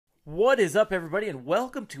What is up, everybody, and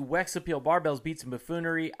welcome to Wex Appeal Barbells, Beats, and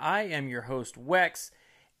Buffoonery. I am your host, Wex,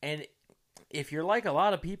 and if you're like a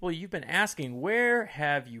lot of people, you've been asking, where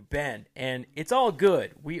have you been? And it's all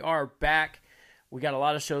good. We are back. We got a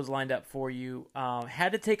lot of shows lined up for you.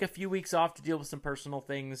 Had to take a few weeks off to deal with some personal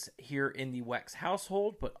things here in the Wex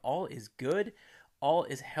household, but all is good. All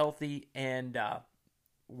is healthy, and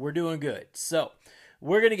we're doing good. So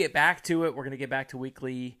we're going to get back to it. We're going to get back to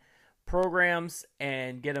weekly programs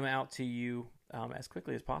and get them out to you as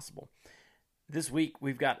quickly as possible. This week,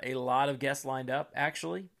 we've got a lot of guests lined up,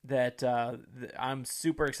 actually, that I'm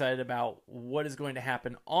super excited about what is going to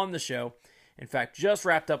happen on the show. In fact, just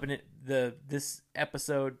wrapped up in this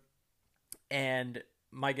episode, and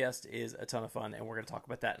my guest is a ton of fun, and we're going to talk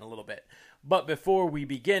about that in a little bit. But before we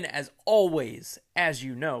begin, as always, as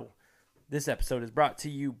you know, this episode is brought to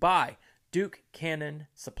you by Duke Cannon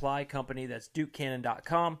Supply Company. That's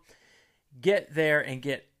dukecannon.com. Get there and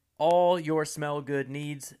get all your smell good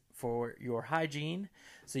needs for your hygiene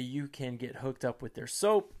so you can get hooked up with their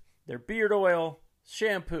soap, their beard oil,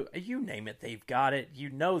 shampoo, you name it, they've got it.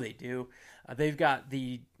 You know they do. They've got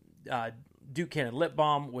the Duke Cannon lip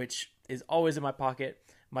balm, which is always in my pocket.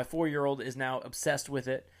 My 4-year-old is now obsessed with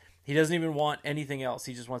it. He doesn't even want anything else.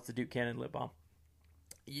 He just wants the Duke Cannon lip balm.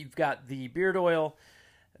 You've got the beard oil,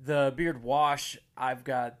 the beard wash. I've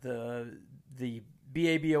got the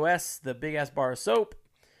BABOS, the big ass bar of soap.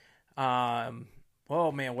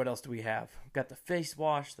 Oh man, what else do we have? We've got the face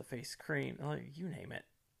wash, the face cream, you name it.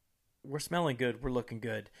 We're smelling good. We're looking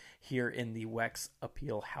good here in the Wex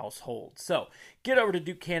Appeal household. So get over to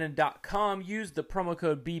dukecannon.com. Use the promo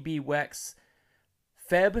code BBWEX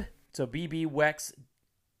Feb. So BBWEX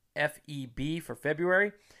FEB for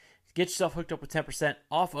February. Get yourself hooked up with 10%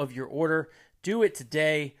 off of your order. Do it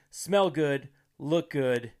today. Smell good. Look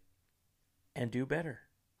good. And do better.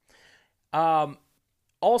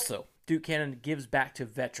 Also, Duke Cannon gives back to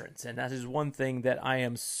veterans, and that is one thing that I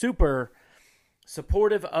am super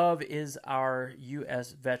supportive of is our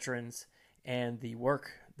U.S. veterans and the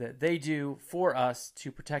work that they do for us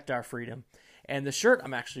to protect our freedom. And the shirt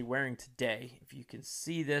I'm actually wearing today, if you can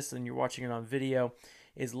see this and you're watching it on video,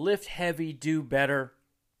 is Lift Heavy, Do Better.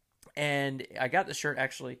 And I got the shirt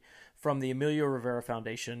actually from the Emilio Rivera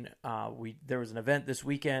Foundation. There was an event this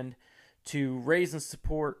weekend to raise and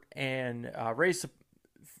support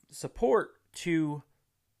support to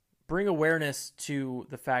bring awareness to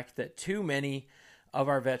the fact that too many of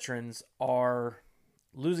our veterans are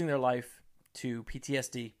losing their life to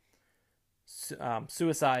PTSD,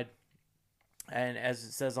 suicide, and as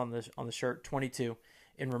it says on the shirt, 22,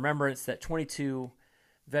 in remembrance that 22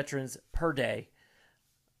 veterans per day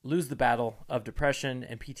lose the battle of depression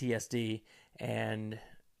and PTSD and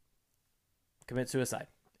commit suicide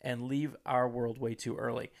and leave our world way too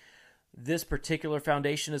early. This particular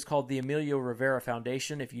foundation is called the Emilio Rivera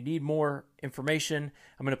Foundation. If you need more information,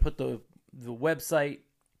 I'm going to put the website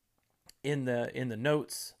in the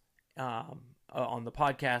notes on the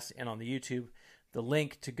podcast and on the YouTube. The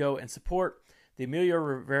link to go and support the Emilio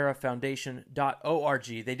Rivera Foundation.org.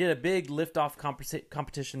 They did a big liftoff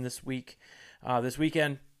competition this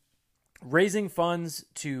weekend, raising funds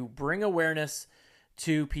to bring awareness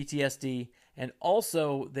to PTSD. And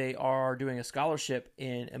also, they are doing a scholarship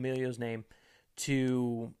in Emilio's name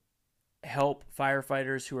to help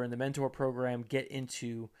firefighters who are in the mentor program get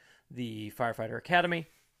into the Firefighter Academy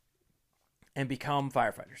and become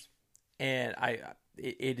firefighters. And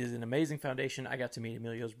it is an amazing foundation. I got to meet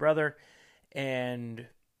Emilio's brother, and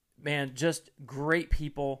man, just great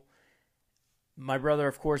people. My brother,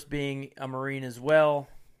 of course, being a Marine as well,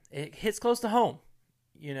 it hits close to home.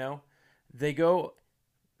 You know,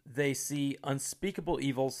 they see unspeakable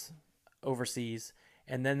evils overseas,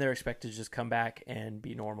 and then they're expected to just come back and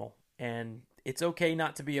be normal. And it's okay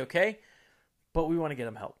not to be okay, but we want to get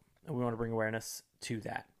them help, and we want to bring awareness to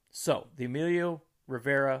that. So, the Emilio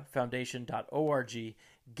Rivera Foundation.org.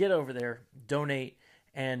 Get over there, donate,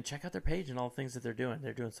 and check out their page and all the things that they're doing.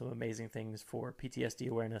 They're doing some amazing things for PTSD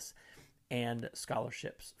awareness and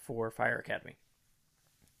scholarships for Fire Academy.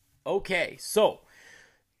 Okay, so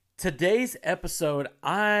today's episode,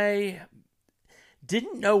 I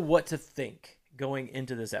didn't know what to think going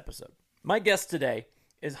into this episode. My guest today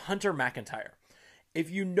is Hunter McIntyre.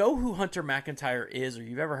 If you know who Hunter McIntyre is, or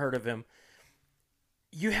you've ever heard of him,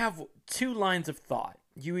 you have two lines of thought.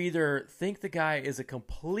 You either think the guy is a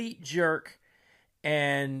complete jerk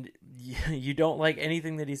and you don't like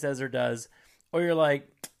anything that he says or does, or you're like,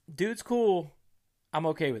 dude's cool, I'm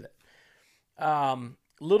okay with it.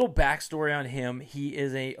 Little backstory on him. He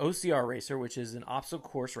is a OCR racer, which is an obstacle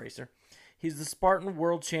course racer. He's the Spartan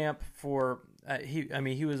world champ for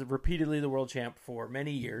He was repeatedly the world champ for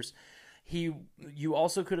many years. You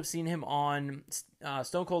also could have seen him on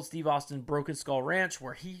Stone Cold Steve Austin Broken Skull Ranch,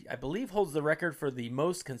 where he, I believe, holds the record for the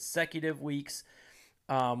most consecutive weeks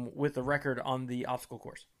with the record on the obstacle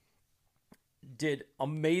course. Did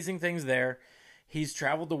amazing things there. He's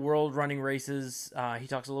traveled the world running races. He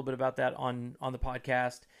talks a little bit about that on the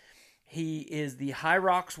podcast. He is the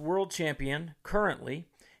Hyrox World Champion currently.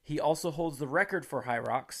 He also holds the record for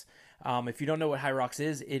Hyrox. If you don't know what Hyrox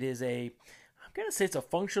is, it is I'm going to say it's a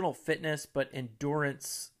functional fitness but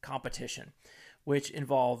endurance competition, which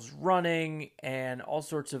involves running and all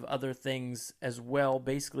sorts of other things as well.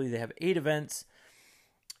 Basically, they have 8 events,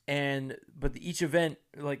 but each event,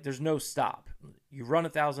 like, there's no stop. You run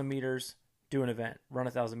 1,000 meters, do an event. Run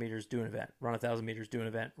 1,000 meters, do an event. Run 1,000 meters, do an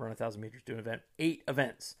event. Run 1,000 meters, do an event. 8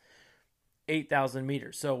 events, 8,000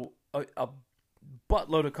 meters. So a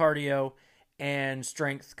buttload of cardio and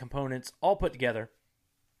strength components all put together.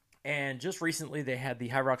 And just recently they had the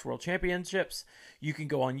Hyrox World Championships. You can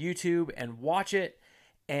go on YouTube and watch it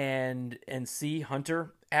and see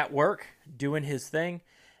Hunter at work doing his thing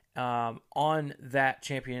on that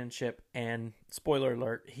championship. And spoiler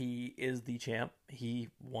alert, he is the champ. He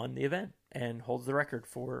won the event and holds the record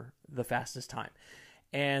for the fastest time.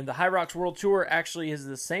 And the Hyrox World Tour actually is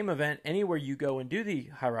the same event anywhere you go and do the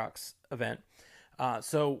Hyrox event.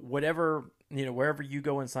 So wherever you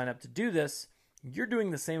go and sign up to do this, you're doing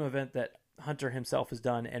the same event that Hunter himself has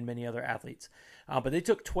done and many other athletes. But they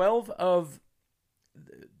took 12 of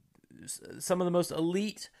some of the most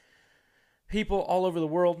elite people all over the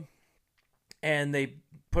world, and they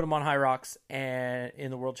put them on Hyrox. And in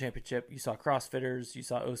the World Championship, you saw CrossFitters, you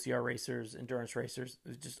saw OCR racers, endurance racers,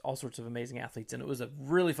 just all sorts of amazing athletes. And it was a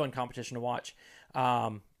really fun competition to watch.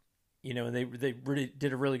 And they really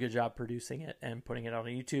did a really good job producing it and putting it out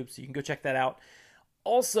on YouTube, so you can go check that out.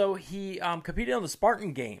 Also, he competed on the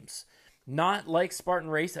Spartan Games, not like Spartan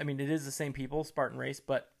Race. I mean, it is the same people, Spartan Race,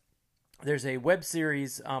 but there's a web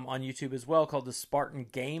series on YouTube as well called the Spartan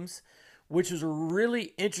Games, which was a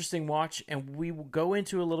really interesting watch, and we will go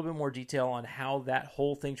into a little bit more detail on how that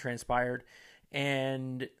whole thing transpired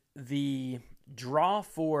and the draw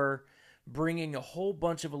for bringing a whole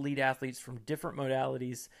bunch of elite athletes from different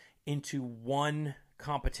modalities into one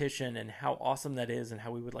competition and how awesome that is and how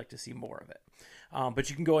we would like to see more of it. But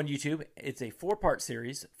you can go on YouTube. It's a 4-part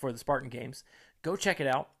series for the Spartan Games. Go check it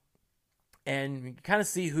out and kind of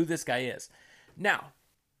see who this guy is. Now,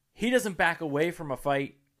 he doesn't back away from a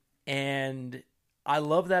fight, and I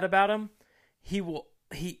love that about him.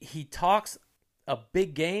 He talks a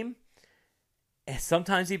big game, and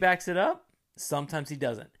sometimes he backs it up, sometimes he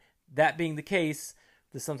doesn't. That being the case,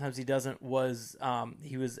 the sometimes he doesn't was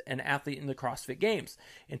he was an athlete in the CrossFit Games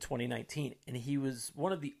in 2019, and he was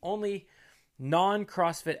one of the only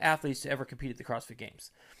non-CrossFit athletes to ever compete at the CrossFit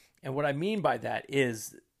Games. And what I mean by that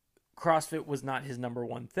is CrossFit was not his number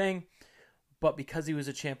one thing, but because he was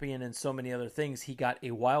a champion in so many other things, he got a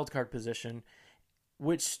wildcard position,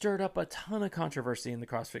 which stirred up a ton of controversy in the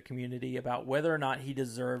CrossFit community about whether or not he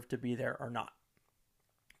deserved to be there or not.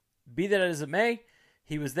 Be that as it may,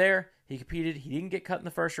 he was there, he competed, he didn't get cut in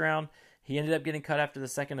the first round, he ended up getting cut after the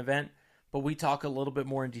second event, but we talk a little bit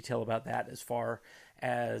more in detail about that as far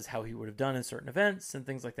as how he would have done in certain events and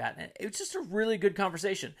things like that. And it was just a really good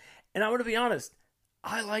conversation. And I'm going to be honest,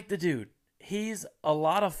 I like the dude. He's a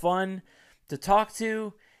lot of fun to talk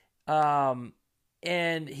to,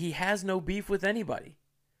 and he has no beef with anybody.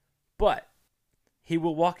 But he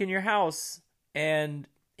will walk in your house, and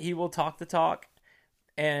he will talk the talk,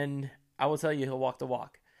 and I will tell you he'll walk the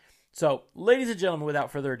walk. So, ladies and gentlemen,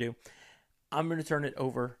 without further ado, I'm going to turn it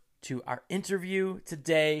over to our interview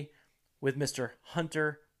today with Mr.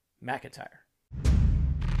 Hunter McIntyre.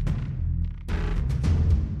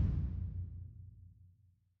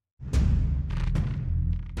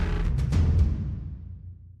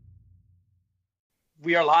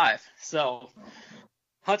 We are live. So,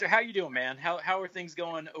 Hunter, how you doing, man? How are things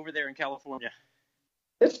going over there in California?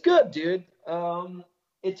 It's good, dude.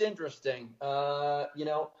 It's interesting. I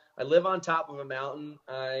live on top of a mountain.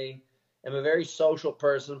 I am a very social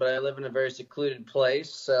person, but I live in a very secluded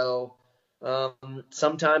place. So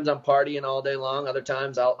sometimes I'm partying all day long. Other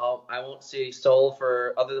times I won't see a soul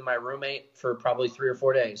other than my roommate for probably 3 or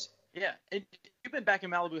 4 days. Yeah. You've been back in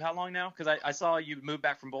Malibu how long now? Because I saw you moved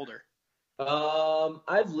back from Boulder.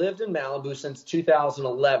 I've lived in Malibu since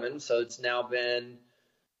 2011, so it's now been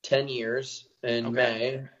 10 years in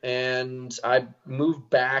May, and I moved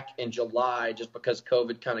back in July just because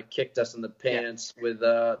COVID kind of kicked us in the pants with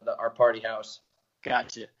our party house.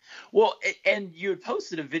 Gotcha. Well, and you had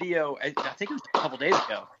posted a video, I think it was a couple days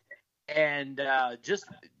ago, and just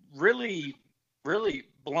really really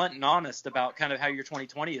blunt and honest about kind of how your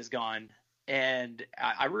 2020 has gone, and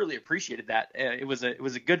I really appreciated that. It was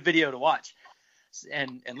a good video to watch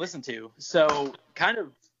and listen to. So kind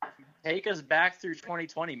of take us back through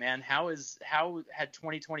 2020, man. How had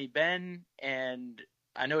 2020 been? And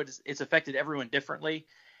I know it's affected everyone differently.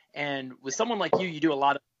 And with someone like you do a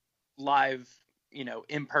lot of live,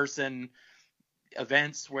 in-person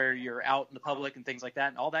events where you're out in the public and things like that,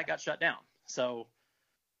 and all that got shut down. So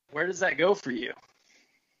where does that go for you?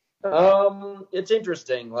 It's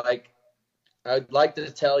interesting. Like, I'd like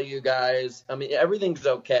to tell you guys, I mean, everything's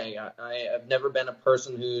okay. I've never been a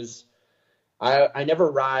person I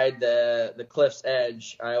never ride the cliff's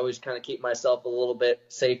edge. I always kind of keep myself a little bit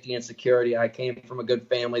safety and security. I came from a good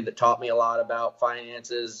family that taught me a lot about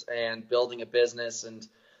finances and building a business and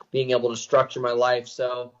being able to structure my life.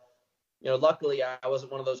 So, luckily I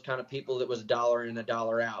wasn't one of those kind of people that was a dollar in, a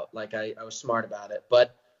dollar out. Like I was smart about it.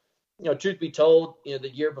 But, truth be told, the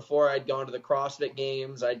year before I'd gone to the CrossFit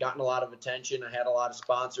Games, I'd gotten a lot of attention. I had a lot of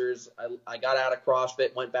sponsors. I got out of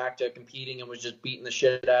CrossFit, went back to competing, and was just beating the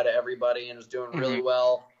shit out of everybody and was doing really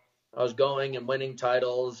well. I was going and winning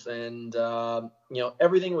titles, and,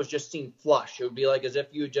 everything was just seemed flush. It would be like as if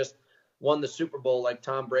you had just won the Super Bowl like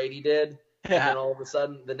Tom Brady did. Yeah. And then all of a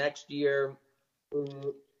sudden the next year,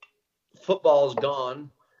 football's gone,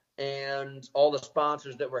 and all the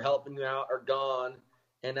sponsors that were helping you out are gone.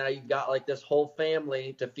 And now you've got like this whole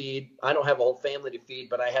family to feed. I don't have a whole family to feed,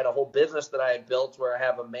 but I had a whole business that I had built where I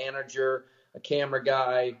have a manager, a camera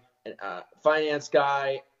guy, a finance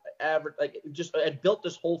guy, I had built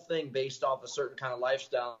this whole thing based off a certain kind of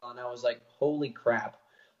lifestyle. And I was like, holy crap.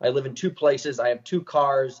 I live in 2 places. I have 2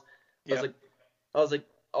 cars. Yep. I was like,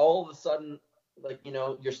 all of a sudden, like,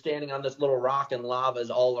 you're standing on this little rock and lava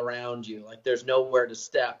is all around you. Like there's nowhere to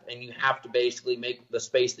step, and you have to basically make the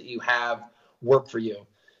space that you have work for you.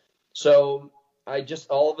 So I just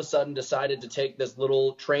all of a sudden decided to take this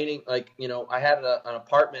little training, like, I had an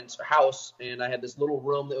apartment house, and I had this little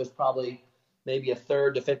room that was probably maybe a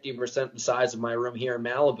third to 50% the size of my room here in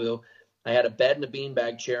Malibu. I had a bed and a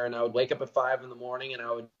beanbag chair, and I would wake up at 5 a.m. and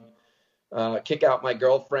I would kick out my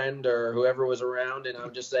girlfriend or whoever was around, and I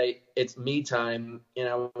would just say, it's me time. And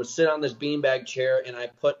I would sit on this beanbag chair, and I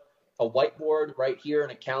put a whiteboard right here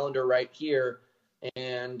and a calendar right here.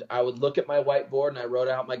 And I would look at my whiteboard and I wrote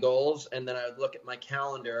out my goals, and then I would look at my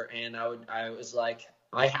calendar, and I was like,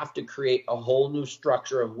 I have to create a whole new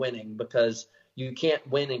structure of winning, because you can't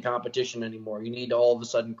win in competition anymore. You need to all of a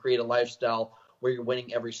sudden create a lifestyle where you're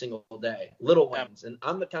winning every single day, little wins. And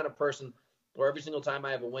I'm the kind of person where every single time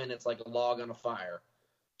I have a win, it's like a log on a fire.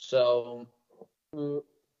 So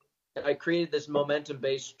I created this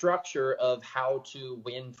momentum-based structure of how to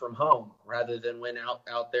win from home rather than win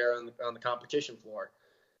out there on the competition floor.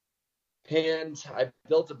 And I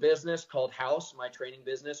built a business called House, my training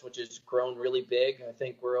business, which has grown really big. I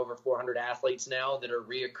think we're over 400 athletes now that are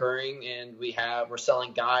reoccurring, and we're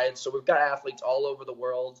selling guides. So we've got athletes all over the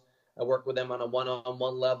world. I work with them on a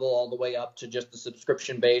one-on-one level all the way up to just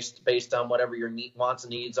the based on whatever your wants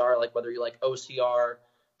and needs are, like whether you like OCR,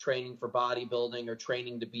 training for bodybuilding, or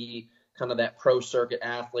training to be kind of that pro circuit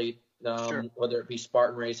athlete, sure. Whether it be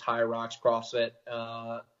Spartan Race, High Rocks, CrossFit.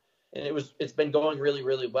 And it's been going really,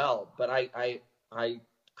 really well. But I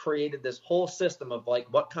created this whole system of like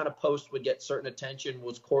what kind of post would get certain attention,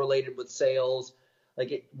 was correlated with sales.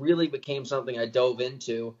 Like it really became something I dove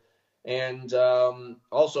into. And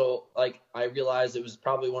also, like, I realized it was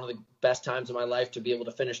probably one of the best times of my life to be able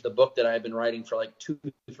to finish the book that I had been writing for like 2-3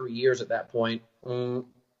 years at that point.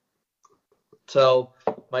 So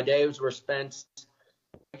my days were spent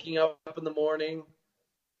waking up in the morning,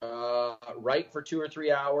 write for 2 or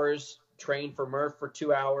 3 hours, train for Murph for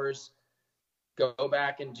 2 hours, go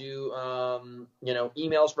back and do,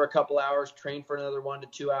 emails for a couple hours, train for another 1 to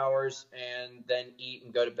 2 hours, and then eat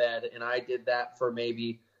and go to bed. And I did that for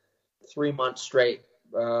maybe 3 months straight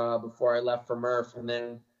before I left for Murph. And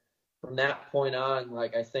then from that point on,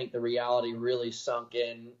 like, I think the reality really sunk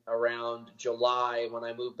in around July when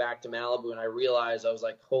I moved back to Malibu, and I realized, I was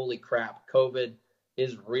like, holy crap, COVID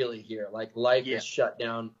is really here. Like, life is shut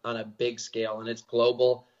down on a big scale, and it's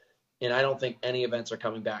global. And I don't think any events are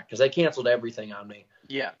coming back because they canceled everything on me.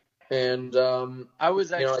 Yeah. And I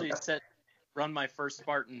was actually set to run my first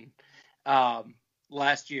Spartan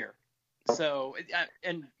last year. So,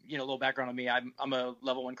 and, a little background on me, I'm a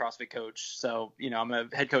level 1 CrossFit coach. So, I'm a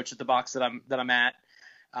head coach at the box that I'm at.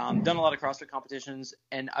 Done a lot of CrossFit competitions,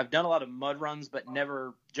 and I've done a lot of mud runs, but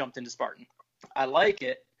never jumped into Spartan. I like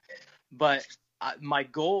it, but my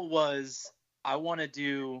goal was I wanted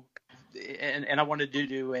to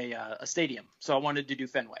do a stadium. So I wanted to do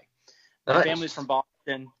Fenway. My family's from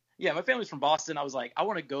Boston. Yeah, my family's from Boston. I was like, I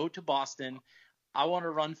want to go to Boston. I want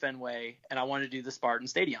to run Fenway, and I want to do the Spartan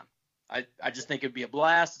Stadium. I just think it'd be a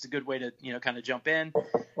blast. It's a good way to, kind of jump in.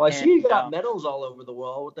 Well, I see you got medals all over the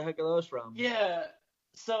wall. What the heck are those from? Yeah.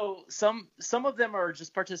 So some of them are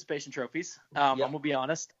just participation trophies. I'm gonna be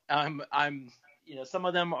honest. I'm some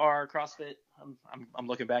of them are CrossFit. I'm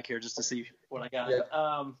looking back here just to see what I got.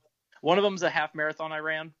 Yeah. One of them's a half marathon I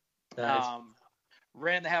ran. Nice.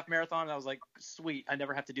 Ran the half marathon, and I was like, sweet, I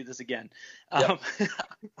never have to do this again. Yep.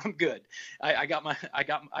 I'm good. I got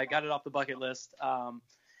it off the bucket list.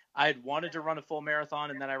 I had wanted to run a full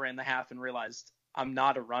marathon, and then I ran the half and realized I'm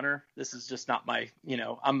not a runner. This is just not my,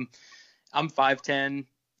 I'm 5'10",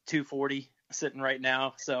 240 sitting right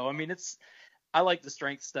now. So, I mean, I like the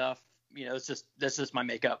strength stuff. That's just my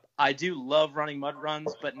makeup. I do love running mud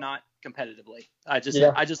runs, but not competitively. I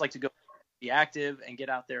just like to go be active and get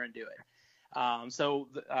out there and do it. So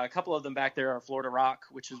a couple of them back there are Florida Rock,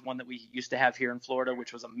 which is one that we used to have here in Florida,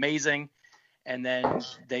 which was amazing. And then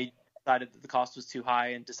they decided that the cost was too high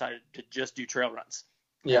and decided to just do trail runs.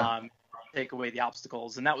 Take away the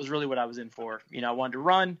obstacles. And that was really what I was in for. I wanted to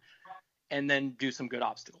run and then do some good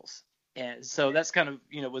obstacles. And so that's kind of,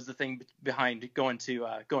 was the thing behind going to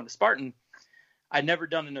Spartan. I'd never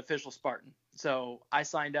done an official Spartan. So I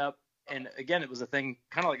signed up, and again, it was a thing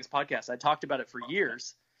kind of like this podcast. I talked about it for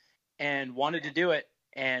years and wanted to do it.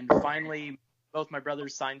 And finally, both my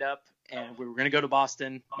brothers signed up, and we were going to go to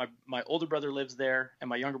Boston. My older brother lives there, and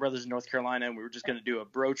my younger brother's in North Carolina, and we were just going to do a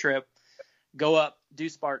bro trip, go up, do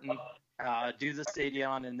Spartan, do the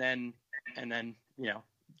stadion, and then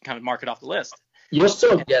kind of mark it off the list. You'll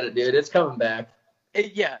still get it, dude. It's coming back.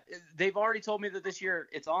 They've already told me that this year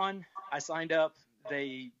it's on. I signed up.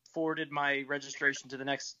 They forwarded my registration to the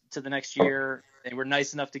next year. They were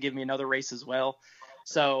nice enough to give me another race as well.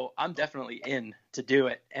 So I'm definitely in to do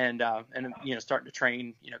it, and starting to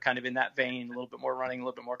train, kind of in that vein, a little bit more running, a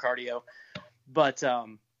little bit more cardio. But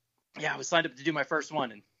I was signed up to do my first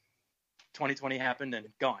one, and 2020 happened and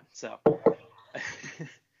gone. So.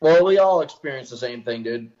 Well, we all experience the same thing,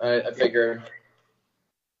 dude. I figure.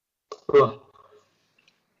 Are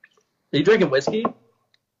you drinking whiskey?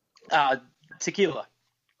 Tequila.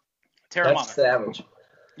 Terramana. That's savage.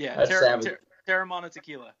 Yeah, that's savage. Terramana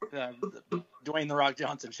tequila. Dwayne The Rock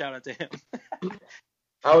Johnson. Shout out to him.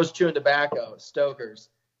 I was chewing tobacco. Stoker's.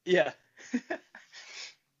 Yeah.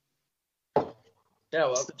 Yeah,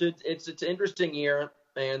 well, it's an interesting year,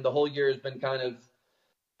 and the whole year has been kind of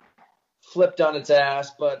flipped on its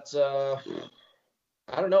ass, but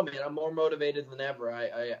I don't know, man. I'm more motivated than ever.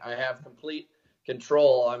 I have complete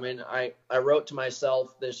control. I mean, I wrote to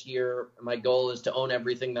myself this year, my goal is to own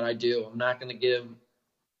everything that I do. I'm not going to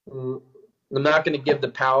give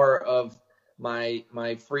the power of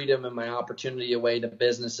my freedom and my opportunity away to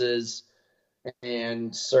businesses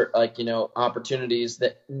and opportunities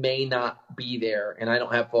that may not be there and I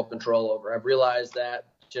don't have full control over. I've realized that,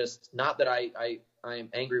 just not that I am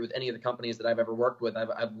angry with any of the companies that I've ever worked with.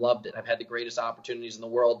 I've loved it. I've had the greatest opportunities in the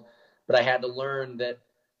world, but I had to learn that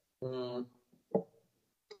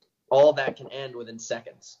all that can end within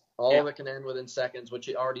seconds. All of it can end within seconds, which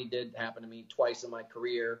it already did happen to me twice in my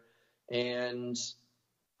career. And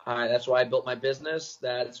that's why I built my business.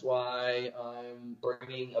 That's why I'm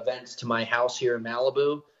bringing events to my house here in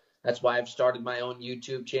Malibu. That's why I've started my own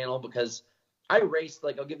YouTube channel, because I raced,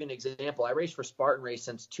 I'll give you an example. I raced for Spartan Race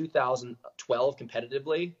since 2012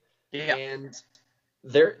 competitively. Yeah. And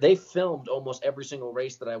they filmed almost every single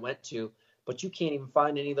race that I went to, but you can't even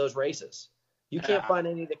find any of those races. You can't find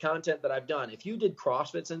any of the content that I've done. If you did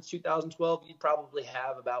CrossFit since 2012, you'd probably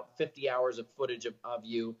have about 50 hours of footage of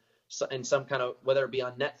you in some kind of, whether it be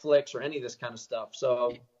on Netflix or any of this kind of stuff.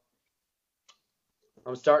 So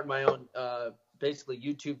I'm starting my own basically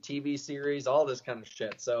YouTube TV series, all this kind of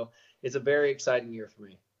shit. So it's a very exciting year for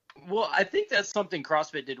me. Well, I think that's something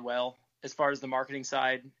CrossFit did well as far as the marketing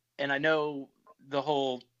side. And I know the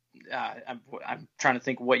whole I'm trying to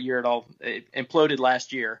think what year it imploded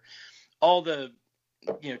last year. All the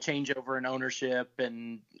changeover in ownership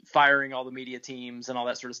and firing all the media teams and all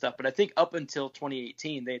that sort of stuff. But I think up until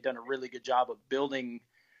 2018, they had done a really good job of building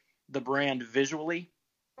the brand visually.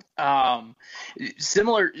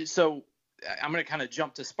 Similar. So I'm going to kind of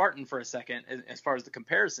jump to Spartan for a second as far as the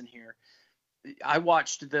comparison here. I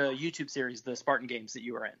watched the YouTube series, the Spartan Games that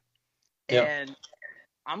you were in. Yep. And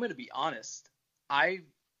I'm going to be honest. I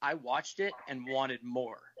watched it and wanted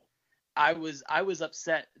more. I was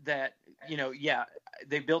upset that,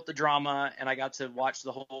 they built the drama and I got to watch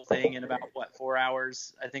the whole thing in about 4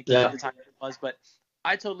 hours, I think the time it was, but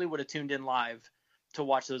I totally would have tuned in live to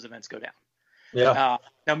watch those events go down. Yeah.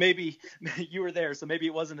 Now maybe you were there, so maybe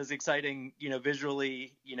it wasn't as exciting,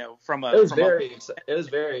 visually, from It was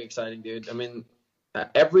very exciting, dude. I mean,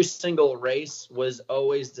 every single race was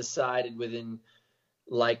always decided within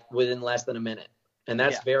less than a minute. And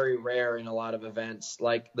that's very rare in a lot of events.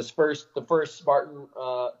 Like the first Spartan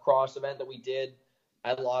cross event that we did,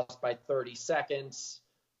 I lost by 30 seconds.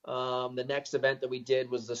 The next event that we did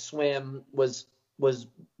was the swim, was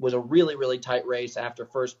a really, really tight race after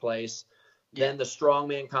first place. Yeah. Then the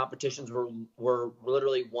strongman competitions were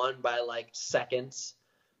literally won by like seconds.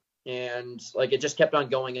 And like it just kept on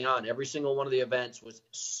going on. Every single one of the events was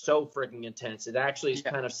so freaking intense. It actually is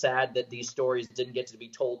kind of sad that these stories didn't get to be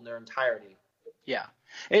told in their entirety. Yeah,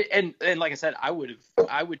 and like I said, I would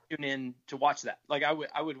tune in to watch that. Like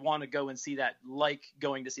I would want to go and see that, like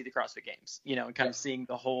going to see the CrossFit Games, and kind of seeing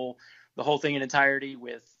the whole thing in entirety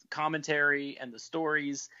with commentary and the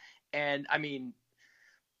stories. And I mean,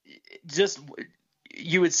 just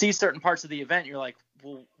you would see certain parts of the event, you're like,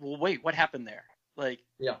 well, wait, what happened there? Like,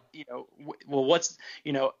 well, what's,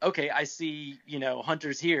 okay, I see,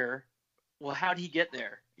 Hunter's here. Well, how'd he get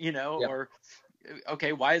there? Or,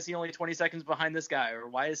 okay, why is he only 20 seconds behind this guy? Or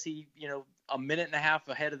why is he, a minute and a half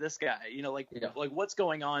ahead of this guy? Like what's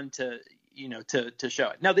going on to show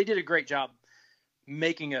it. Now, they did a great job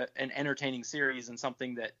making an entertaining series and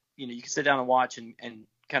something that, you can sit down and watch and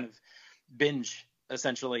kind of binge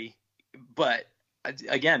essentially. But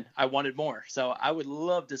again, I wanted more. So I would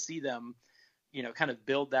love to see them, kind of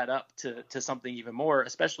build that up to something even more,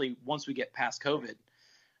 especially once we get past COVID,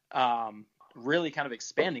 really kind of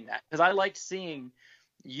expanding that. Because I liked seeing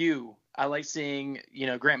I like seeing,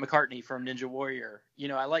 Grant McCartney from Ninja Warrior.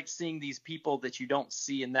 I like seeing these people that you don't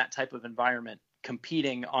see in that type of environment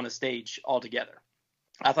competing on a stage all together.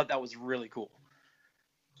 I thought that was really cool.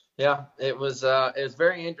 Yeah, it was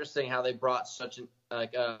very interesting how they brought such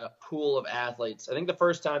a pool of athletes. I think the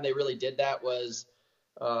first time they really did that was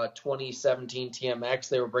 2017 TMX.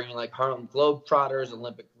 They were bringing like Harlem Globetrotters,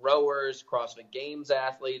 Olympic rowers, CrossFit Games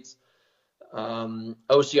athletes,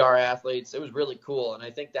 OCR athletes. It was really cool, and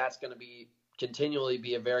I think that's going to continually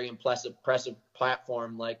be a very impressive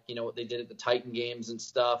platform, like what they did at the Titan Games and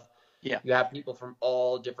stuff. Yeah, you have people from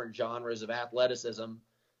all different genres of athleticism.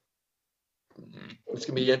 It's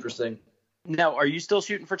gonna be interesting. Now, are you still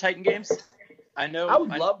shooting for Titan Games? I would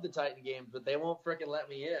love the Titan Games, but they won't freaking let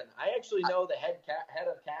me in. I actually know the head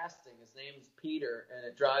of casting. His name's Peter, and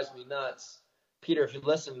it drives me nuts. Peter, if you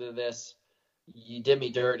listen to this, you did me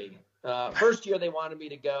dirty. First year they wanted me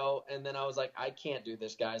to go, and then I was like, I can't do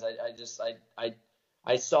this, guys.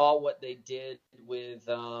 I saw what they did with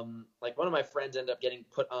like one of my friends ended up getting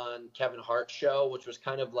put on Kevin Hart's show, which was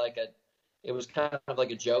kind of like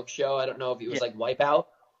a joke show. I don't know if it was like Wipeout,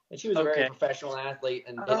 and she was a very professional athlete,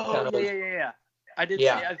 and yeah. I did.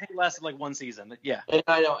 Yeah. I think it lasted like one season. Yeah. And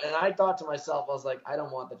I know. And I thought to myself, I was like, I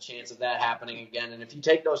don't want the chance of that happening again. And if you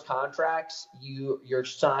take those contracts, you're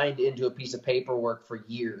signed into a piece of paperwork for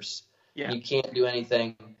years. Yeah. You can't do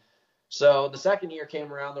anything. So the second year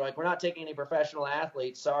came around. They're like, we're not taking any professional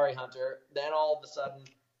athletes. Sorry, Hunter. Then all of a sudden,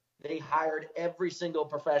 they hired every single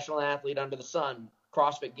professional athlete under the sun.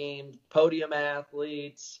 CrossFit Games, podium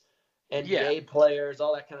athletes, NBA players,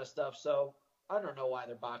 all that kind of stuff. So I don't know why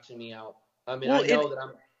they're boxing me out. I mean, I know that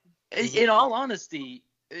I'm. In all honesty,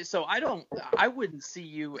 so I wouldn't see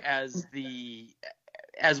you as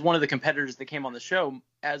one of the competitors that came on the show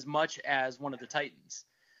as much as one of the Titans.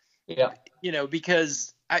 Yeah.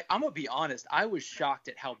 Because I'm gonna be honest, I was shocked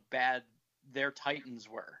at how bad their Titans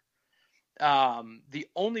were. The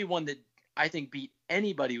only one that I think beat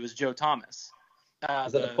anybody was Joe Thomas.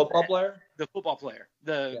 Is that the football player? The football player.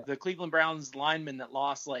 The Cleveland Browns lineman that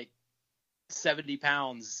lost like 70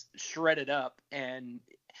 pounds, shredded up, and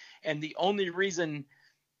the only reason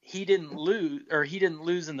he didn't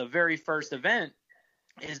lose in the very first event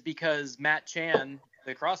is because Matt Chan,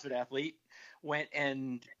 the CrossFit athlete, went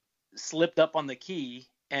and slipped up on the key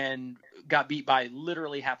and got beat by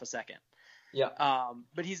literally half a second. Yeah.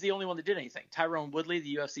 But he's the only one that did anything. Tyrone Woodley,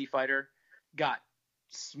 the UFC fighter, got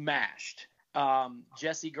smashed.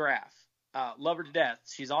 Jessie Graff, love her to death.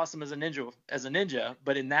 She's awesome as a ninja,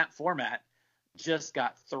 but in that format, just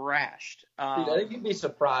got thrashed. Dude, I think you'd be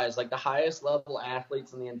surprised. Like the highest level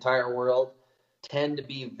athletes in the entire world tend to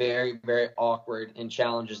be very, very awkward in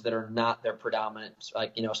challenges that are not their predominant,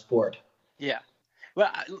 sport. Yeah. Well,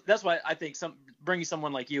 that's why I think bringing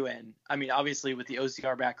someone like you in, I mean, obviously with the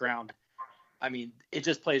OCR background, I mean, it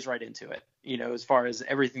just plays right into it, as far as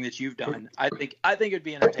everything that you've done. I think it'd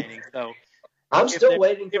be entertaining. So I'm still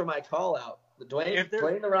waiting for my call out.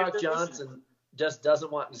 Dwayne The Rock Johnson just doesn't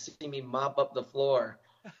want to see me mop up the floor.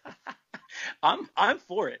 I'm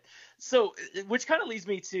for it. So, which kind of leads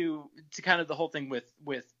me to kind of the whole thing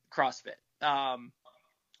with CrossFit.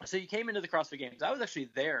 So you came into the CrossFit Games. I was actually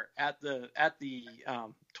there at the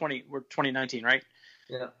 2019, right?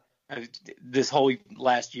 Yeah. This whole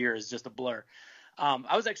last year is just a blur.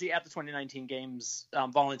 I was actually at the 2019 Games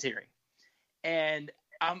volunteering, and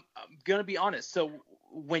I'm gonna be honest. So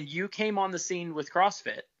when you came on the scene with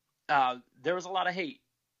CrossFit, there was a lot of hate.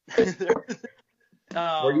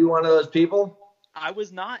 Were you one of those people? I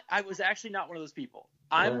was not. I was actually not one of those people.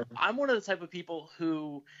 I'm one of the type of people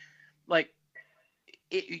who, like,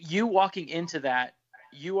 you walking into that,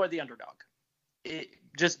 you are the underdog.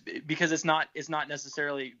 Just because it's not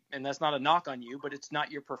necessarily, and that's not a knock on you, but it's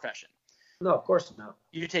not your profession. No, of course not.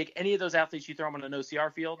 You take any of those athletes, you throw them on an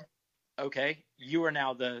OCR field, okay, you are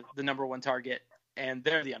now the number one target, and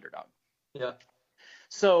they're the underdog. Yeah.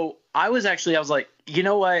 So I was like, you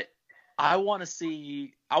know what? I want to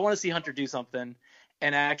see Hunter do something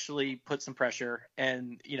and actually put some pressure,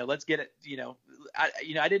 and let's get it.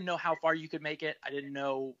 I didn't know how far you could make it. I didn't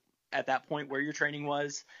know at that point where your training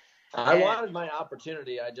was. I wanted my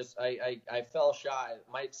opportunity. I fell shy.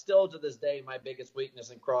 Still to this day, my biggest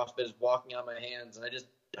weakness in CrossFit is walking on my hands, and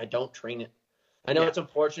I don't train it. I know it's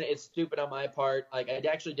unfortunate. It's stupid on my part. Like, I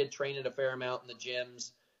actually did train it a fair amount in the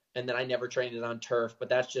gyms, and then I never trained it on turf. But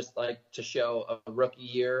that's just like to show a rookie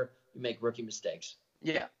year, you make rookie mistakes.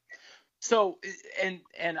 Yeah. So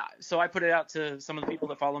so I put it out to some of the people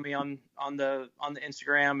that follow me on the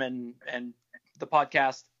Instagram and the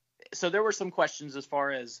podcast. So there were some questions as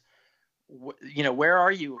far as, where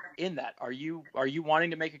are you in that? Are you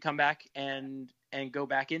wanting to make a comeback and go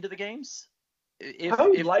back into the games? I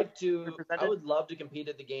would love to compete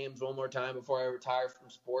at the games one more time before I retire from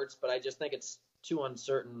sports, but I just think it's too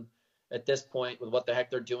uncertain at this point with what the heck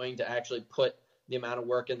they're doing to actually put the amount of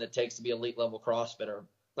work in that takes to be elite level CrossFitter.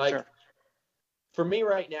 Like, for me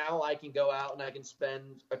right now, I can go out and I can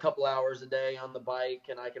spend a couple hours a day on the bike,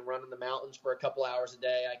 and I can run in the mountains for a couple hours a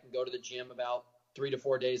day. I can go to the gym about 3 to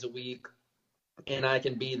 4 days a week, and I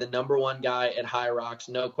can be the number one guy at High Rocks,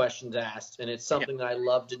 no questions asked. And it's something that I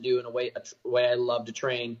love to do in a way I love to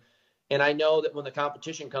train. And I know that when the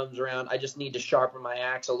competition comes around, I just need to sharpen my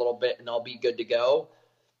axe a little bit and I'll be good to go.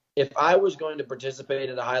 If I was going to participate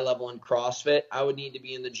at a high level in CrossFit, I would need to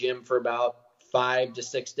be in the gym for about 5 to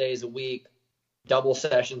 6 days a week, double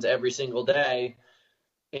sessions every single day.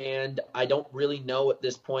 And I don't really know at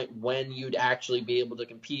this point when you'd actually be able to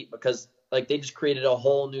compete, because like they just created a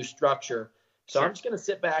whole new structure. So I'm just going to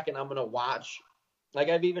sit back and I'm going to watch. Like,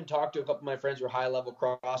 I've even talked to a couple of my friends who are high level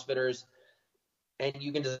CrossFitters, and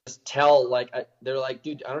you can just tell, like, they're like,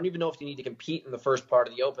 dude, I don't even know if you need to compete in the first part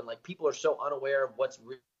of the Open. Like, people are so unaware of what's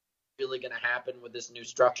really going to happen with this new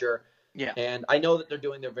structure. Yeah. And I know that they're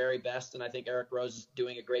doing their very best, and I think Eric Rose is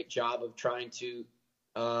doing a great job of trying to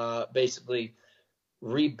basically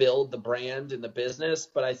rebuild the brand and the business.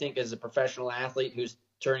 But I think as a professional athlete who's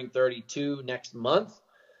turning 32 next month,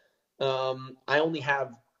 I only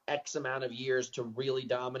have X amount of years to really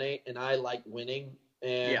dominate, and I like winning,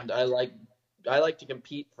 and I like to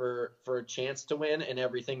compete for a chance to win in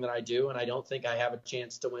everything that I do. And I don't think I have a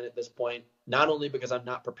chance to win at this point, not only because I'm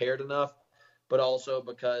not prepared enough, but also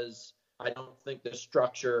because I don't think the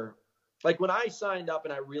structure, like when I signed up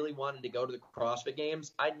and I really wanted to go to the CrossFit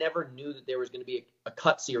Games, I never knew that there was going to be a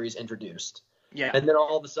cut series introduced. Yeah. And then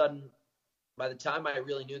all of a sudden, by the time I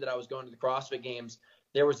really knew that I was going to the CrossFit Games,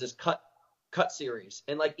 there was this cut series.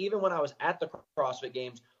 And like, even when I was at the CrossFit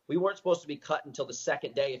Games, we weren't supposed to be cut until the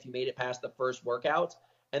second day if you made it past the first workout.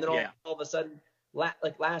 And then all of a sudden,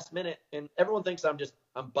 like last minute, and everyone thinks I'm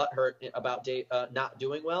butthurt about Dave not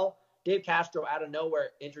doing well. Dave Castro out of nowhere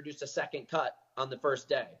introduced a second cut on the first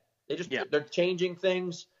day. They're changing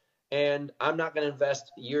things, and I'm not going to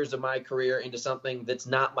invest years of my career into something that's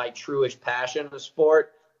not my truest passion of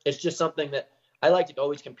sport. It's just something that I like to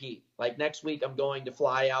always compete. Like next week, I'm going to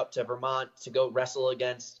fly out to Vermont to go wrestle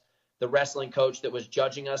against the wrestling coach that was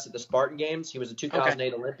judging us at the Spartan Games. He was a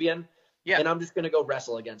 2008 Olympian. Yeah. And I'm just going to go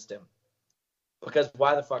wrestle against him, because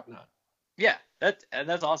why the fuck not? Yeah,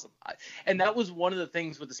 that's awesome. And that was one of the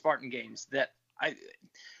things with the Spartan Games that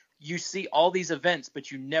you see all these events, but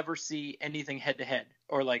you never see anything head to head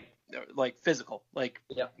or like physical, like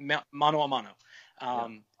mano a mano.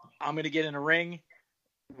 I'm going to get in a ring.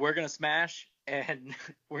 We're going to smash, and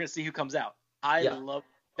we're going to see who comes out. Love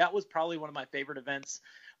that. Was probably one of my favorite events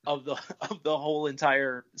of the whole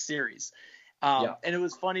entire series. And it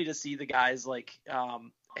was funny to see the guys like,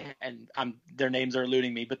 and their names are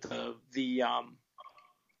eluding me, but they're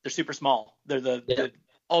super small. They're the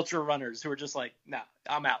ultra runners who are just like, nah,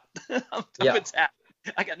 I'm out. I'm tapped.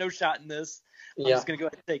 I got no shot in this. I'm just going to go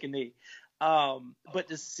ahead and take a knee. But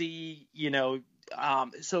to see, so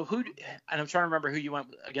and I'm trying to remember who you went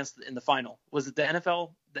against in the final. Was it the NFL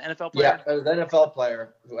player? Yeah, it was an NFL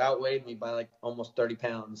player who outweighed me by like almost 30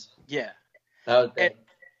 pounds. Yeah. That was big.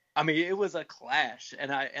 I mean, it was a clash,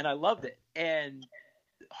 and I loved it, and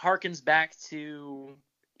harkens back to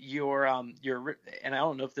your and I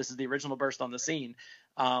don't know if this is the original burst on the scene,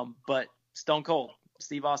 but Stone Cold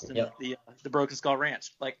Steve Austin, Yep. the Broken Skull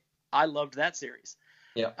Ranch. Like, I loved that series.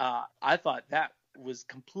 Yeah. I thought that was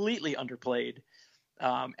completely underplayed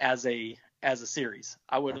as a series.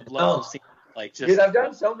 I would have loved to see Dude, I've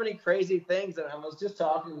done so many crazy things, and I was just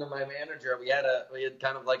talking to my manager. We had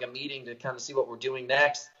kind of like a meeting to kind of see what we're doing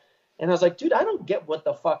next. And I was like, dude, I don't get what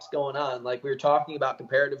the fuck's going on. Like, we were talking about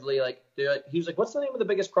comparatively, he was like, what's the name of the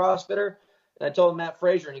biggest CrossFitter? And I told him Matt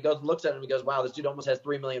Frazier, and he goes and looks at him and he goes, wow, this dude almost has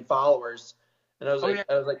 3 million followers. And I was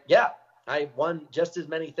yeah, I won just as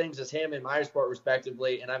many things as him in my sport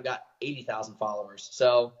respectively, and I've got 80,000 followers.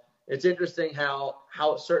 So it's interesting how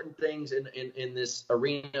certain things in this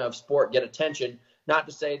arena of sport get attention. Not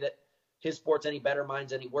to say that his sport's any better,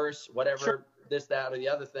 mine's any worse, whatever, Sure. This, that, or the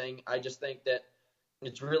other thing. I just think that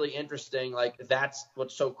it's really interesting. Like, that's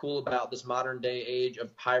what's so cool about this modern day age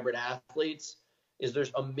of hybrid athletes is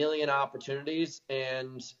there's a million opportunities,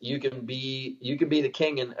 and you can be the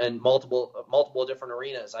king in multiple different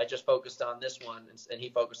arenas. I just focused on this one, and he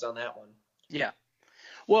focused on that one. Yeah.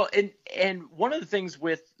 Well, and one of the things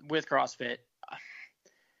with CrossFit,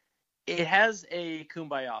 it has a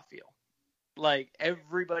kumbaya feel. Like,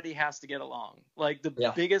 everybody has to get along. Like,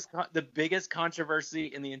 the biggest controversy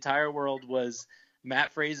in the entire world was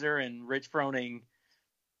Matt Fraser and Rich Froning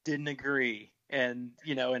didn't agree and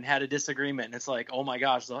had a disagreement. It's like, oh my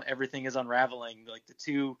gosh, everything is unraveling. Like, the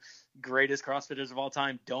two greatest CrossFitters of all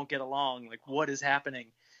time don't get along. Like, what is happening?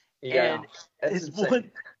 Yeah, and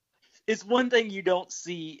it's one thing you don't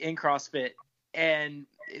see in CrossFit. And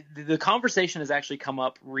the conversation has actually come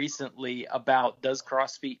up recently about does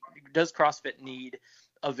CrossFit need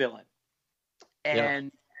a villain?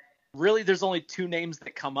 And really, there's only two names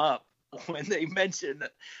that come up when they mention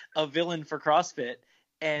a villain for CrossFit,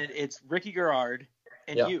 and it's Ricky Garard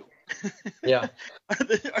and you. Yeah. are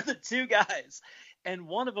the two guys, and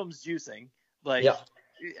one of them's juicing. Like,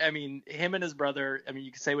 I mean, him and his brother. I mean,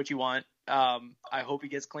 you can say what you want. I hope he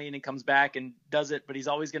gets clean and comes back and does it, but he's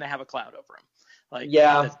always going to have a cloud over him. Like,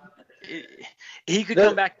 he could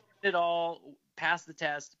come back at all, pass the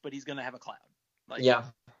test, but he's going to have a cloud. Like,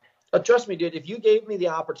 trust me, dude, if you gave me the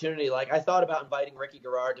opportunity, like, I thought about inviting Ricky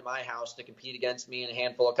Garard to my house to compete against me in a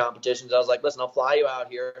handful of competitions. I was like, listen, I'll fly you out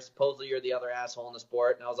here. Supposedly you're the other asshole in the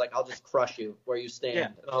sport. And I was like, I'll just crush you where you stand. Yeah.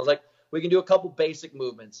 And I was like, we can do a couple basic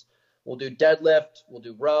movements. We'll do deadlift. We'll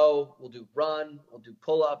do row. We'll do run. We'll do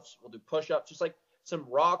pull-ups. We'll do push-ups. Just like some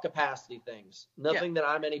raw capacity things. Nothing that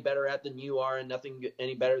I'm any better at than you are, and nothing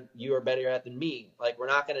any better you are better at than me. Like, we're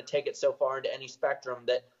not going to take it so far into any spectrum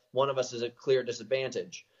that one of us is a clear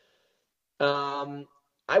disadvantage.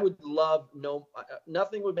 I would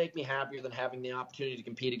nothing would make me happier than having the opportunity to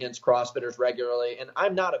compete against CrossFitters regularly. And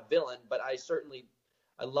I'm not a villain, but I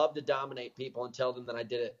love to dominate people and tell them that I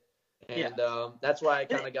did it. And that's why I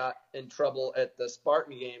kind of got in trouble at the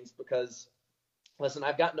Spartan Games because, listen,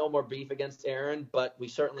 I've got no more beef against Aaron, but we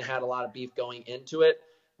certainly had a lot of beef going into it.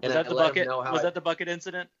 Was that the bucket? Was that the bucket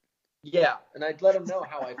incident? Yeah, and I let him know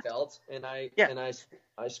how I felt, and I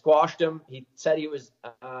squashed him. He said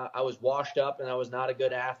I was washed up and I was not a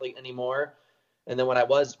good athlete anymore. And then when I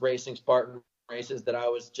was racing Spartan races, that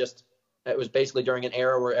it was basically during an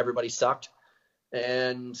era where everybody sucked.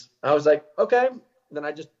 And I was like, okay. Then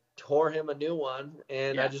I just tore him a new one,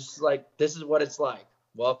 and I just like, this is what it's like.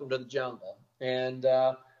 Welcome to the jungle. And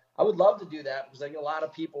I would love to do that because I think a lot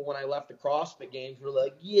of people, when I left the CrossFit Games, were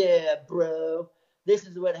like, yeah, bro, this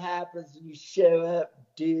is what happens when you show up,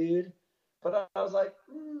 dude. But I was like,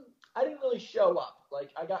 I didn't really show up. Like,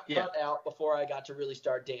 I got cut out before I got to really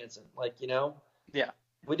start dancing. Like, Yeah.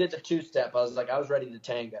 We did the two-step. I was ready to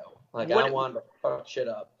tango. Like, I wanted to fuck shit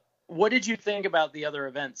up. What did you think about the other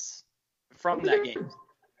events from that game?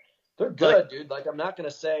 They're good, dude. Like, I'm not going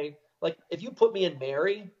to say, like, if you put me in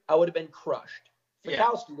Mary, I would have been crushed.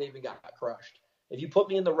 Fikowski even got crushed. If you put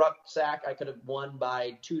me in the rucksack, I could have won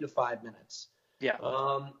by 2 to 5 minutes. Yeah.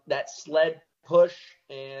 That sled push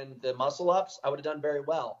and the muscle ups, I would have done very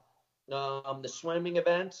well. The swimming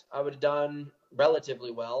event, I would have done relatively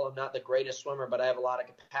well. I'm not the greatest swimmer, but I have a lot of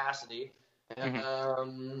capacity.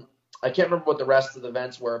 Mm-hmm. I can't remember what the rest of the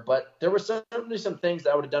events were, but there were certainly some things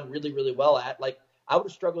that I would have done really, really well at. Like, I would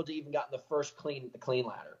have struggled to even gotten the first clean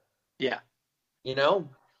ladder. Yeah.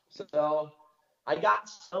 So I got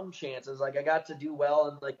some chances. Like I got to do well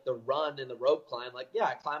in like the run and the rope climb. Like,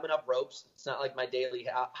 yeah, climbing up ropes. It's not like my daily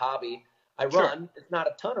hobby. I run. Sure. It's not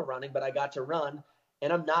a ton of running, but I got to run.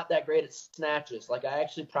 And I'm not that great at snatches. Like I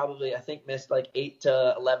actually I think missed like 8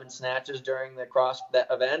 to 11 snatches during that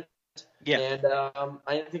event. Yeah. And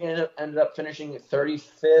I think I ended up finishing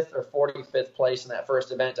 35th or 45th place in that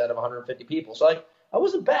first event out of 150 people. So like I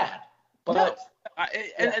wasn't bad. But no.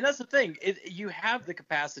 And that's the thing. You have the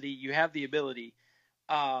capacity, you have the ability,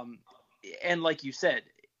 and like you said,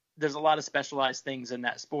 there's a lot of specialized things in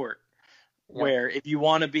that sport. Yeah. Where if you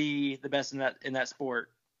want to be the best in that sport,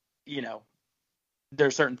 you know, there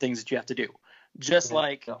are certain things that you have to do. Just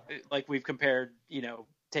like we've compared, you know,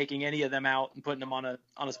 taking any of them out and putting them on a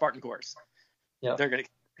Spartan course. Yeah, they're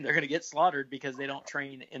gonna get slaughtered because they don't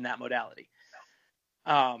train in that modality.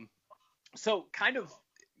 So kind of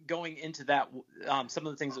going into that, some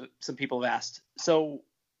of the things that some people have asked. So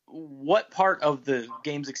what part of the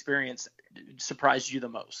games experience surprised you the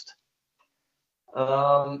most?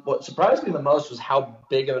 What surprised me the most was how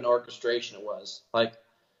big of an orchestration it was. Like,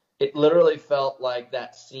 it literally felt like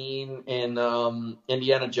that scene in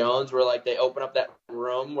Indiana Jones where like they open up that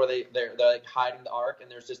room where they're like hiding the Ark, and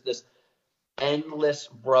there's just this endless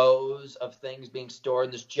rows of things being stored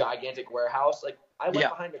in this gigantic warehouse. Like I went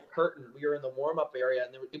behind a curtain. We were in the warm-up area,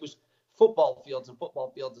 and it was football fields and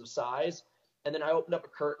football fields of size. And then I opened up a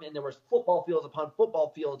curtain, and there was football fields upon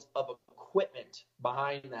football fields of equipment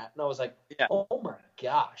behind that. And I was like, oh my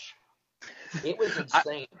gosh, it was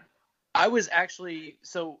insane. I was actually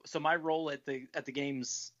so my role at the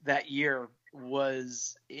games that year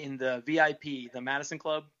was in the VIP, the Madison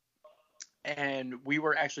Club, and we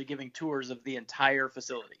were actually giving tours of the entire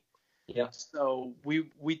facility. Yeah. So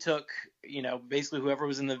we took, you know, basically whoever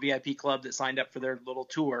was in the VIP club that signed up for their little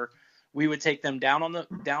tour, we would take them down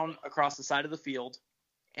across the side of the field,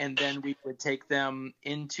 and then we would take them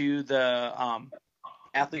into the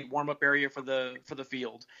athlete warm-up area for the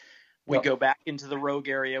field. We go back into the rogue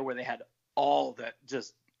area where they had all that,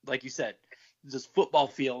 just like you said, just football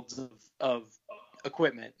fields of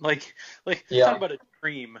equipment. Like talk about a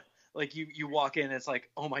dream. Like you walk in, and it's like,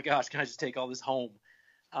 oh my gosh, can I just take all this home?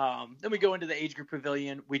 Then we go into the age group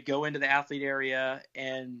pavilion. We'd go into the athlete area,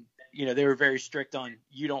 and you know, they were very strict on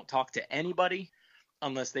you don't talk to anybody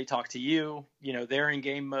unless they talk to you. You know, they're in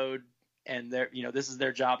game mode, and they're, you know, this is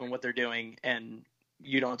their job and what they're doing, and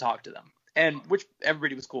you don't talk to them. And which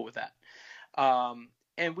everybody was cool with that.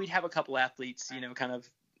 And we'd have a couple athletes, you know, kind of,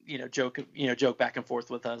 you know, joke back and forth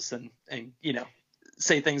with us, and you know,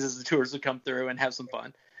 say things as the tours would come through and have some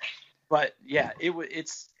fun. But yeah,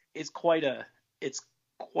 it's quite an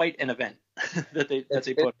event that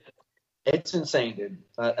they put. It's insane, dude.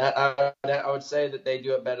 I would say that they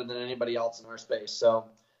do it better than anybody else in our space. So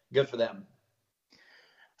good for them.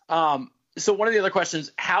 So one of the other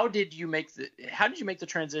questions, how did you make the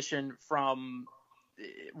transition from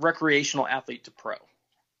recreational athlete to pro?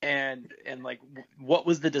 And like, what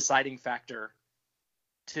was the deciding factor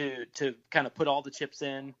to kind of put all the chips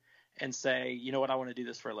in and say, you know what, I want to do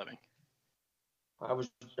this for a living?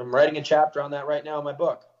 I'm writing a chapter on that right now in my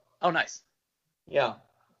book. Oh, nice. Yeah.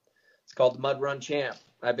 It's called the Mud Run Champ.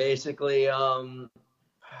 I basically, I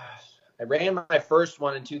ran my first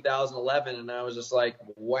one in 2011, and I was just like,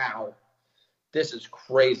 wow, this is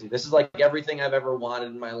crazy. This is like everything I've ever wanted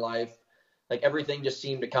in my life. Like everything just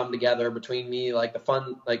seemed to come together between me, like the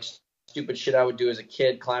fun, like stupid shit I would do as a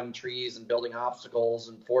kid, climbing trees and building obstacles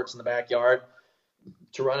and forts in the backyard,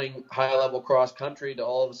 to running high level cross country, to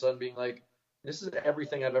all of a sudden being like, this is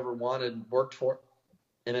everything I've ever wanted and worked for,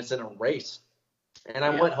 and it's in a race. And I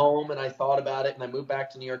went home and I thought about it, and I moved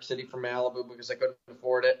back to New York City from Malibu because I couldn't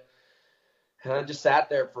afford it. And I just sat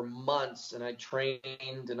there for months, and I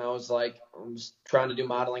trained, and I was trying to do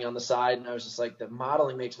modeling on the side, and I was just like, the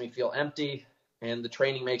modeling makes me feel empty, and the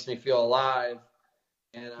training makes me feel alive.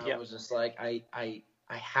 And I was just like, I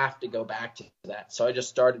have to go back to that. So I just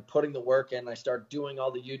started putting the work in. I started doing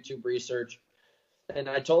all the YouTube research, and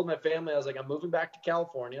I told my family, I was like, I'm moving back to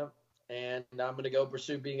California, and I'm going to go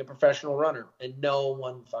pursue being a professional runner. And no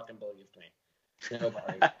one fucking believed me.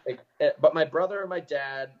 Nobody. But my brother and my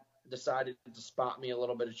dad decided to spot me a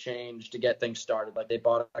little bit of change to get things started. Like, they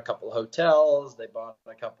bought a couple of hotels, they bought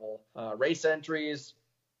a couple race entries,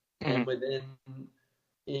 and within,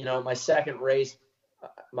 you know, my second race,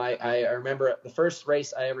 I remember the first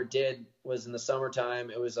race I ever did was in the summertime.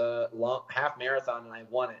 It was a long half marathon, and I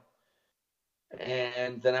won it.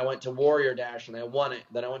 And then I went to Warrior Dash, and I won it.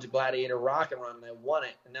 Then I went to Gladiator Rock and Run, and I won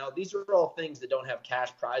it. And now these are all things that don't have cash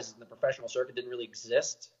prizes, and the professional circuit didn't really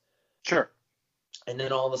exist. Sure. And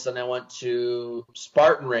then all of a sudden I went to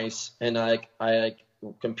Spartan Race, and I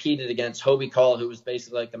competed against Hobie Call, who was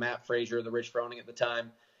basically like the Matt Frazier, the Rich Froning at the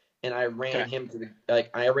time. And I ran him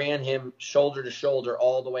I ran him shoulder to shoulder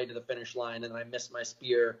all the way to the finish line, and I missed my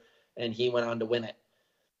spear, and he went on to win it.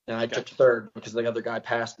 And I took third because the other guy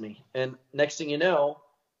passed me. And next thing you know,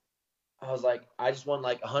 I was like, I just won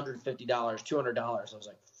like $150, $200. I was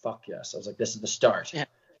like, fuck yes. I was like, this is the start. Yeah.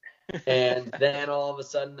 And then all of a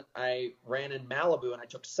sudden I ran in Malibu and I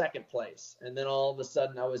took second place. And then all of a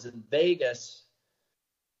sudden I was in Vegas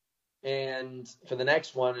and for the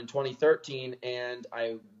next one in 2013, and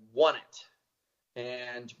I won it.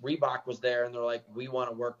 And Reebok was there and they're like, we want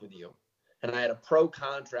to work with you. And I had a pro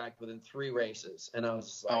contract within 3 races. And I was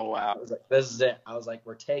just like, oh, wow. I was like, this is it. I was like,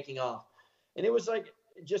 we're taking off. And it was like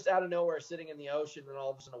just out of nowhere, sitting in the ocean, and all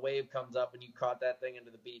of a sudden a wave comes up and you caught that thing into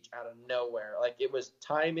the beach out of nowhere. Like, it was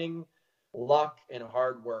timing, luck, and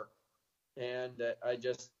hard work. And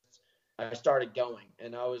I started going,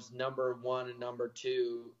 and I was number 1 and number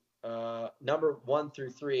 2, number 1 through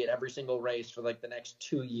 3 at every single race for like the next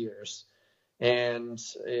 2 years. And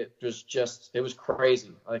it was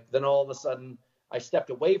crazy. Like, then all of a sudden I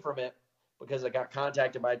stepped away from it because I got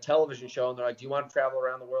contacted by a television show, and they're like, do you want to travel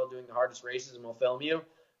around the world doing the hardest races and we'll film you?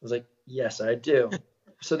 I was like, yes, I do.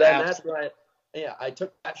 So then that's when I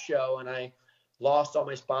took that show, and I lost all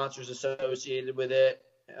my sponsors associated with it,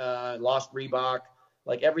 lost Reebok,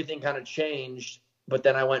 like everything kind of changed. But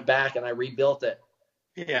then I went back and I rebuilt it.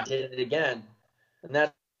 Yeah. Did it again. And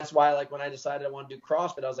that's why, like, when I decided I want to do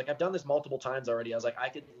CrossFit, I was like, I've done this multiple times already. I was like, I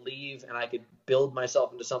could leave and I could build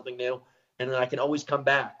myself into something new, and then I can always come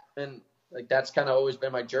back. And like, that's kind of always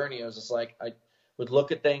been my journey. I was just like, I would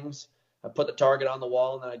look at things, I put the target on the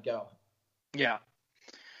wall, and then I'd go. Yeah.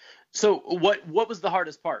 So what was the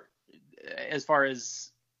hardest part as far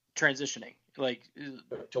as transitioning? Like,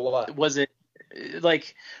 to what? Was it,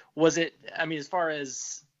 I mean, as far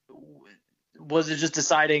as, was it just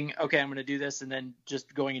deciding, okay, I'm going to do this and then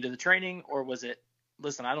just going into the training? Or was it,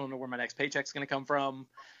 listen, I don't know where my next paycheck's going to come from?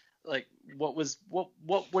 Like, what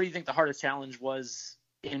do you think the hardest challenge was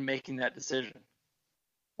in making that decision?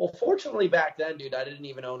 Well, fortunately back then, dude, I didn't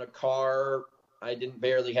even own a car. I didn't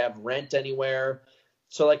barely have rent anywhere.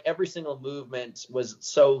 So like every single movement was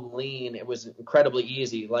so lean. It was incredibly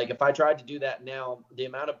easy. Like if I tried to do that now, the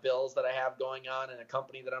amount of bills that I have going on and a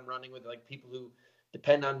company that I'm running with, like people who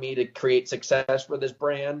depend on me to create success for this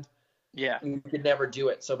brand, yeah, you could never do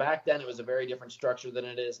it. So back then it was a very different structure than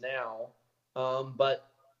it is now. But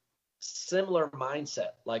similar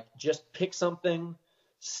mindset, like just pick something,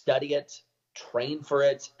 study it, train for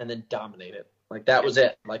it, and then dominate it. Like that was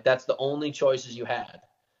it. Like that's the only choices you had.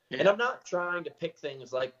 Yeah. And I'm not trying to pick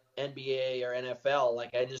things like NBA or NFL.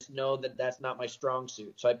 Like I just know that that's not my strong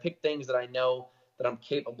suit. So I pick things that I know that I'm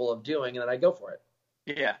capable of doing, and then I go for it.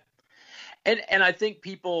 Yeah. And I think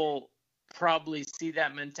people probably see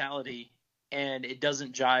that mentality and it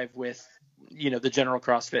doesn't jive with, the general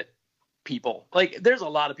CrossFit people. Like there's a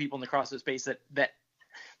lot of people in the CrossFit space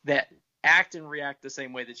that act and react the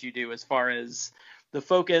same way that you do as far as the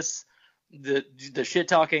focus, the shit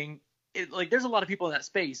talking. Like there's a lot of people in that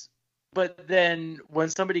space, but then when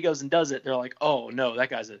somebody goes and does it, they're like, oh no, that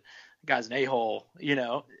guy's an a-hole,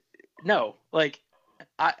 No, like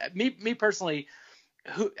me personally,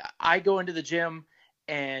 I go into the gym,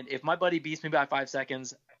 and if my buddy beats me by 5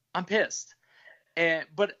 seconds, I'm pissed.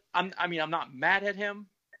 But I'm not mad at him.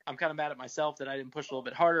 I'm kind of mad at myself that I didn't push a little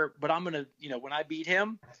bit harder, but I'm going to, when I beat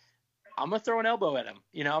him, I'm going to throw an elbow at him.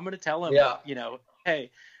 I'm going to tell him, hey,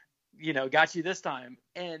 got you this time.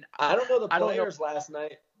 And I don't know the players last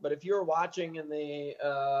night, but if you were watching in the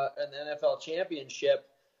NFL championship,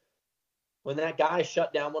 when that guy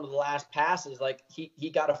shut down one of the last passes, like he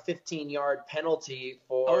got a 15-yard penalty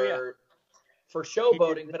for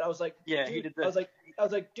showboating. But I was like, yeah, dude, he did this. I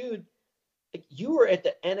was like, dude, you were at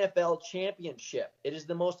the NFL championship. It is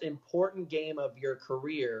the most important game of your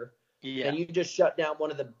career. Yeah. And you just shut down one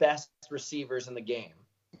of the best receivers in the game.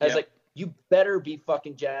 I was like, you better be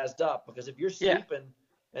fucking jazzed up, because if you're sleeping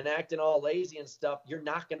and acting all lazy and stuff, you're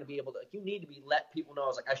not going to be able to. You need to let people know. I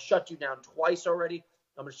was like, I shut you down twice already.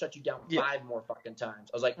 I'm going to shut you down 5 more fucking times.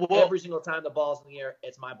 I was like, every single time the ball's in the air,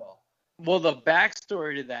 it's my ball. Well, the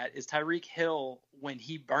backstory to that is Tyreek Hill, when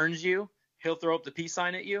he burns you, he'll throw up the peace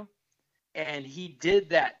sign at you. And he did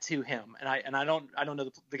that to him. And I don't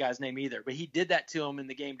know the guy's name either, but he did that to him in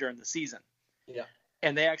the game during the season. Yeah.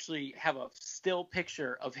 And they actually have a still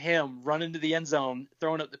picture of him running to the end zone,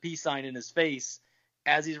 throwing up the peace sign in his face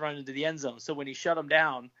as he's running to the end zone. So when he shut him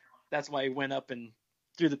down, that's why he went up and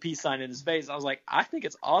threw the peace sign in his face. I was like, I think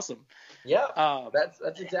it's awesome. Yeah,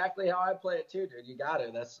 that's exactly how I play it too, dude. You got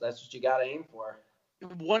it. That's what you got to aim for.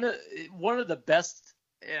 One of the best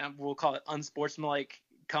we'll call it unsportsmanlike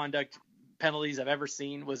conduct penalties I've ever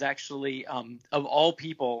seen was actually, of all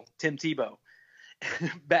people, Tim Tebow.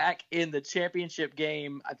 Back in the championship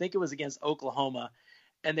game, I think it was against Oklahoma,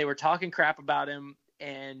 and they were talking crap about him,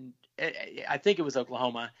 and I think it was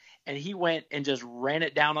Oklahoma, and he went and just ran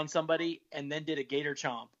it down on somebody and then did a gator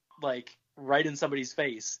chomp, like right in somebody's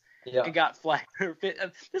face, and got flagged.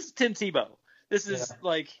 This is Tim Tebow. This is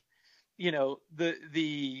like, the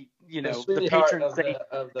patron of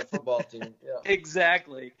the football team. Yeah.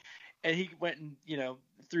 Exactly. And he went and,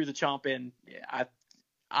 threw the chomp in.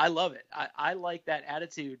 I love it. I like that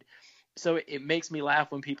attitude. So it makes me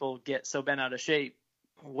laugh when people get so bent out of shape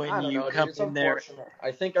when you come in there.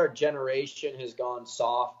 I think our generation has gone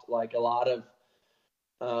soft. Like a lot of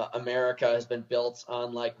America has been built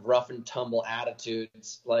on like rough and tumble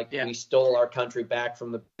attitudes. Like we stole our country back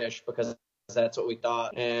from the British because that's what we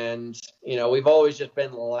thought. And, we've always just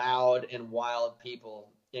been loud and wild people.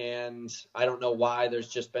 And I don't know why there's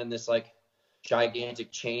just been this like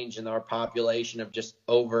gigantic change in our population of just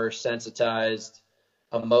oversensitized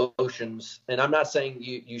emotions. And I'm not saying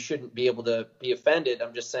you shouldn't be able to be offended.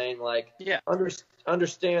 I'm just saying like,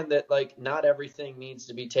 understand that like not everything needs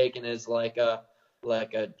to be taken as like a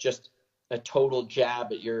just a total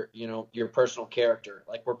jab at your personal character.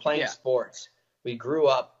 Like we're playing sports. We grew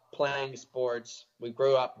up playing sports. We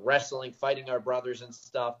grew up wrestling, fighting our brothers and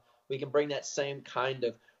stuff. We can bring that same kind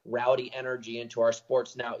of rowdy energy into our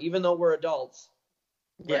sports now. Even though we're adults,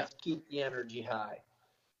 let's keep the energy high.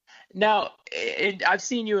 Now, I've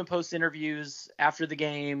seen you in post interviews after the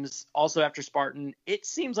games, also after Spartan. It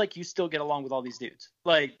seems like you still get along with all these dudes.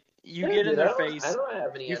 Like, you get in their face. I don't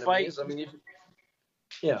have any enemies. Fight. I mean,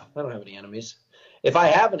 I don't have any enemies. If I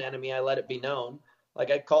have an enemy, I let it be known. Like,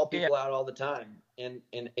 I call people out all the time, and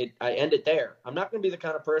I end it there. I'm not going to be the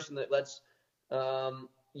kind of person that lets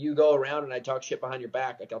you go around and I talk shit behind your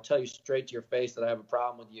back. Like, I'll tell you straight to your face that I have a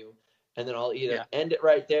problem with you, and then I'll either end it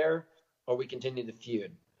right there or we continue the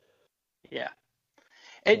feud. Yeah.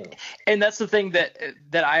 And that's the thing that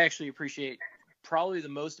I actually appreciate probably the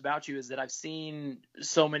most about you is that I've seen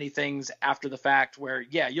so many things after the fact where,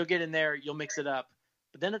 you'll get in there, you'll mix it up.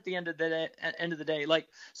 But then at the end of the day, like,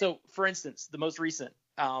 so for instance, the most recent,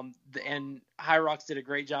 and High Rocks did a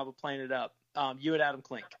great job of playing it up. You and Adam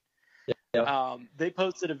Klink. Yeah. They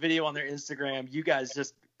posted a video on their Instagram. You guys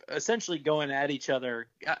just essentially going at each other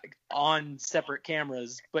on separate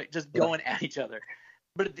cameras, but just going at each other.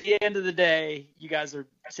 But at the end of the day, you guys are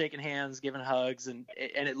shaking hands, giving hugs, and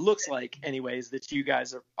it looks like, anyways, that you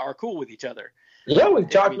guys are cool with each other. Yeah, we've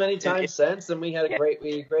talked many times since, and we had a great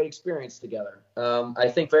experience together. I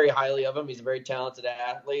think very highly of him. He's a very talented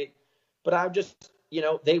athlete. But I'm just,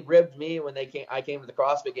 they ribbed me when I came to the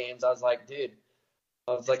CrossFit Games. I was like, dude,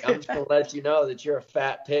 I'm just gonna let you know that you're a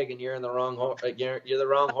fat pig and you're in the wrong you're the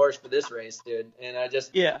wrong horse for this race, dude. And I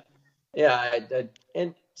just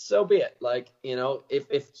and so be it. Like,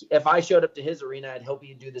 if I showed up to his arena, I'd hope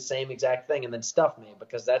he'd do the same exact thing and then stuff me,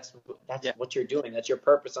 because that's what you're doing. That's your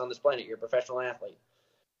purpose on this planet. You're a professional athlete.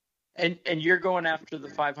 And you're going after the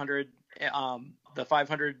 500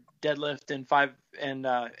 deadlift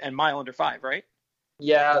and mile under 5, right?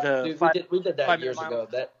 Yeah, we did that years ago.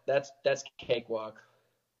 That's cakewalk.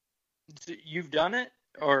 So you've done it,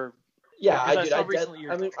 or? Yeah, I did. I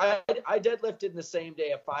deadlifted in the same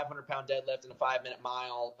day a 500-pound deadlift and a 5-minute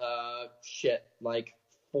mile. Like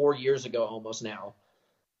 4 years ago almost now.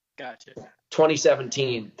 Gotcha.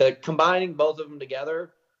 2017. Combining both of them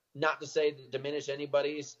together, not to say to diminish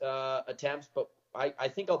anybody's attempts, but I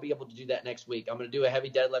think I'll be able to do that next week. I'm going to do a heavy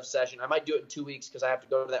deadlift session. I might do it in 2 weeks because I have to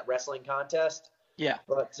go to that wrestling contest. Yeah.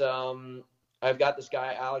 But I've got this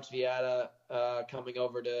guy, Alex Viata, coming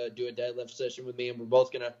over to do a deadlift session with me, and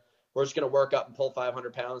we're just going to work up and pull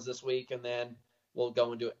 500 pounds this week, and then we'll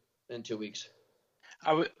go and do it in 2 weeks.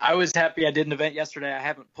 I was happy I did an event yesterday. I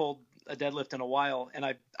haven't pulled a deadlift in a while, and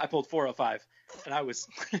I pulled 405, and I was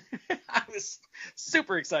I was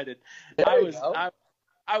super excited. I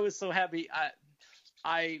was so happy.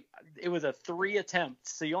 It was a 3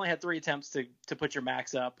 attempts, so you only had 3 attempts to put your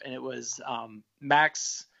max up, and it was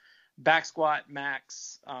max back squat,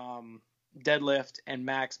 max deadlift, and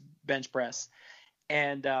max bench press.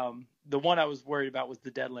 And the one I was worried about was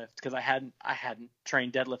the deadlift, because I hadn't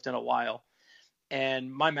trained deadlift in a while,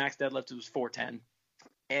 and my max deadlift was 410.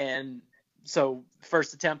 And so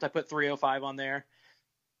first attempt I put 305 on there,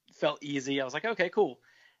 felt easy. I was like, okay, cool.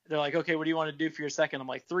 They're like, okay, what do you want to do for your second? I'm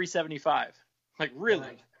like, 375. Like, really?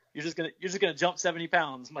 Right. You're just gonna jump 70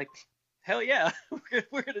 pounds? I'm like, hell yeah,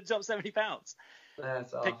 we're gonna jump 70 pounds.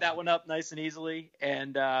 That's awesome. Picked that one up nice and easily,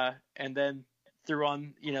 and then threw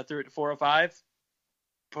it to 405.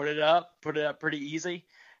 put it up pretty easy.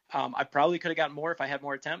 I probably could have gotten more if I had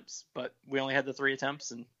more attempts, but we only had the 3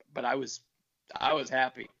 attempts, but I was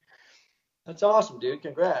happy. That's awesome, dude.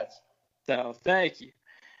 Congrats. So thank you.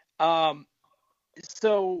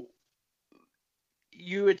 So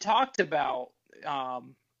you had talked about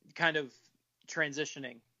kind of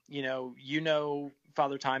transitioning.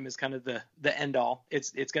 Father Time is kind of the end all.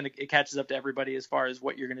 It catches up to everybody as far as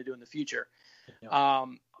what you're going to do in the future. Yeah.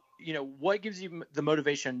 What gives you the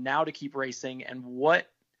motivation now to keep racing, and what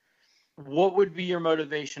would be your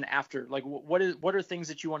motivation after? Like, what are things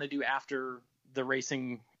that you want to do after the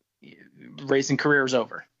racing career is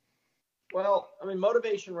over? Well, I mean,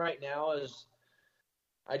 motivation right now is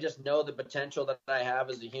I just know the potential that I have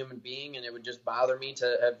as a human being, and it would just bother me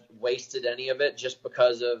to have wasted any of it just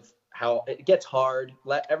because of how it gets hard.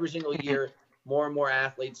 Every single year, more and more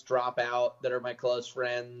athletes drop out that are my close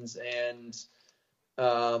friends, and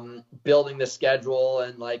building the schedule,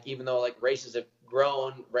 and like, even though like races have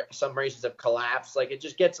grown, some races have collapsed, like it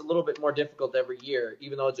just gets a little bit more difficult every year,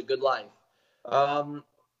 even though it's a good life.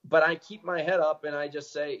 But I keep my head up, and I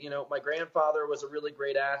just say, my grandfather was a really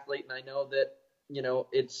great athlete, and I know that,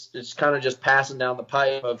 it's kind of just passing down the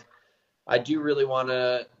pipe of, I do really want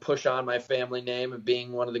to push on my family name of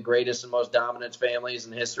being one of the greatest and most dominant families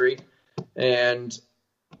in history. And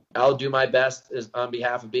I'll do my best on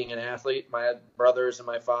behalf of being an athlete. My brothers and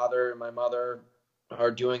my father and my mother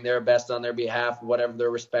are doing their best on their behalf, whatever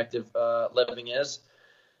their respective living is.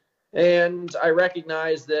 And I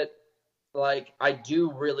recognize that, like, I do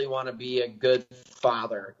really want to be a good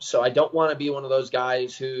father. So I don't want to be one of those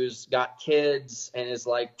guys who's got kids and is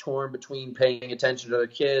like torn between paying attention to their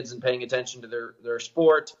kids and paying attention to their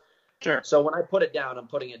sport. Sure. So when I put it down, I'm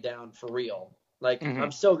putting it down for real. Like,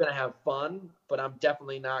 I'm still going to have fun, but I'm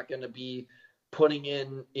definitely not going to be putting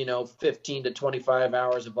in, 15 to 25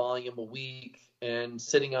 hours of volume a week and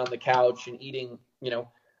sitting on the couch and eating,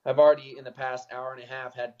 I've already in the past hour and a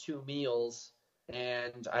half had 2 meals,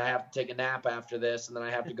 and I have to take a nap after this, and then I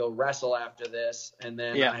have to go wrestle after this, and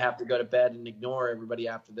then I have to go to bed and ignore everybody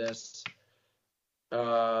after this.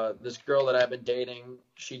 This girl that I've been dating,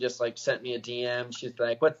 she just like sent me a DM. She's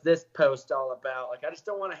like, "What's this post all about?" Like, I just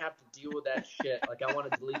don't want to have to deal with that shit. Like, I want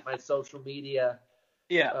to delete my social media.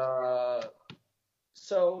 Yeah.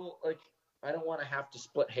 So like, I don't want to have to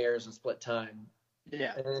split hairs and split time.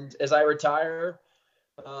 Yeah. And as I retire,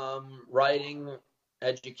 writing,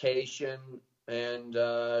 education, and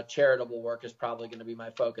charitable work is probably going to be my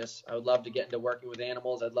focus. I would love to get into working with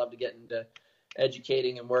animals. I'd love to get into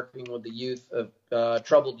educating and working with the youth of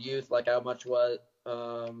troubled youth, like how much was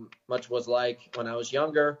like when I was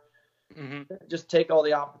younger. Just take all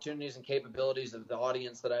the opportunities and capabilities of the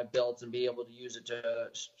audience that I've built and be able to use it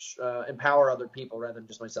to empower other people rather than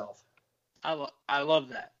just myself. I love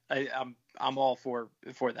that. I'm all for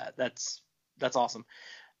that. That's awesome.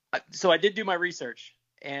 So I did do my research,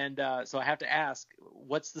 and so I have to ask,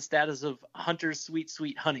 what's the status of Hunter's Sweet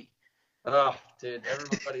Sweet Honey? Oh, dude,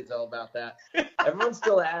 everybody's all about that. Everyone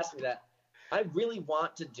still asks me that. I really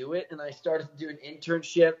want to do it, and I started to do an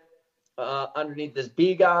internship underneath this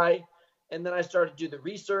bee guy, and then I started to do the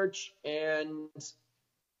research, and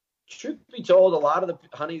truth be told, a lot of the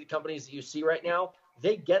honey companies that you see right now,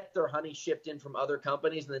 they get their honey shipped in from other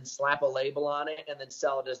companies and then slap a label on it and then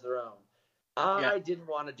sell it as their own. I didn't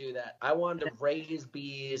want to do that. I wanted to raise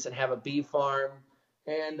bees and have a bee farm.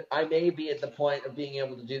 And I may be at the point of being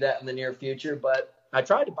able to do that in the near future, but I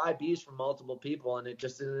tried to buy bees from multiple people, and it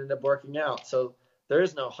just didn't end up working out. So there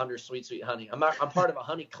is no Hunter's Sweet Sweet Honey. I'm part of a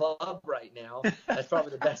honey club right now. That's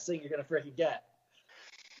probably the best thing you're gonna freaking get.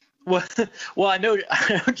 Well, I know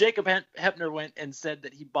Jacob Hepner went and said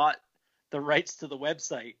that he bought the rights to the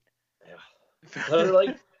website. Yeah.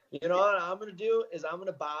 Literally, you know what I'm gonna do is I'm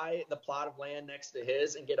gonna buy the plot of land next to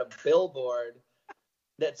his and get a billboard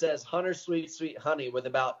that says Hunter's Sweet Sweet Honey with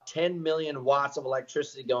about 10 million watts of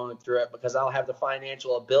electricity going through it, because I'll have the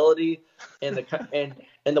financial ability and the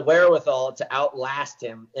and the wherewithal to outlast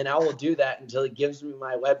him, and I will do that until he gives me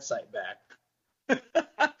my website back.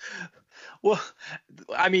 Well,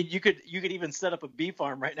 I mean, you could even set up a bee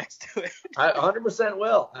farm right next to it. I 100%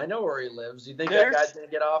 will. I know where he lives. You think that guy's gonna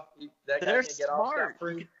get off? That guy's gonna get off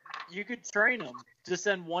scot-free? You could train him. Just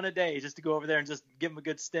send one a day, just to go over there and just give him a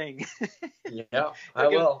good sting. Yeah, I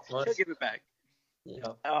will. He'll give it back.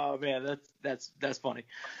 Yeah. Oh man, that's funny.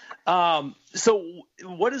 So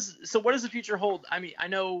what does the future hold? I mean, I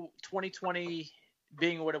know 2020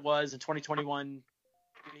 being what it was and 2021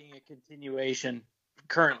 being a continuation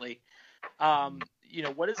currently.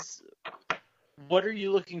 What are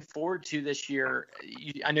you looking forward to this year?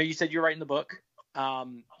 I know you said you're writing the book.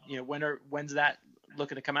 When's that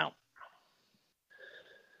looking to come out?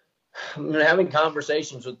 I'm having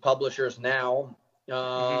conversations with publishers now.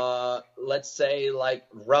 Let's say like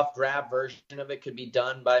rough draft version of it could be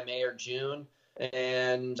done by May or June.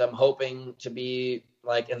 And I'm hoping to be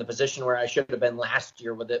like in the position where I should have been last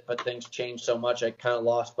year with it, but things changed so much. I kind of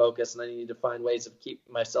lost focus and I need to find ways of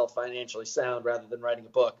keeping myself financially sound rather than writing a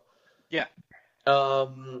book. Yeah.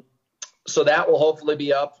 So that will hopefully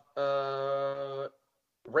be up.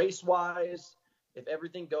 Race wise, if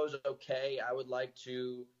everything goes okay, I would like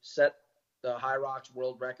to set the High Rocks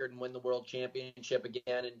world record and win the world championship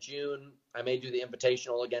again in June. I may do the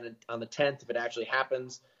Invitational again on the 10th if it actually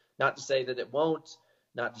happens. Not to say that it won't,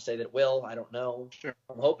 not to say that it will. I don't know. Sure.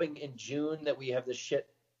 I'm hoping in June that we have this shit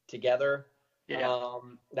together. Yeah.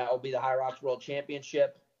 That will be the High Rocks World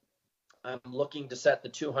Championship. I'm looking to set the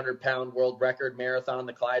 200-pound world record marathon,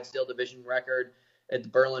 the Clydesdale division record at the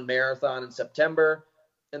Berlin Marathon in September.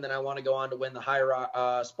 And then I want to go on to win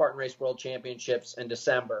the Spartan Race World Championships in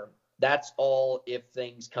December. That's all if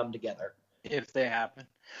things come together. If they happen.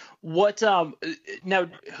 What now?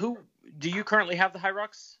 Who do you currently have the High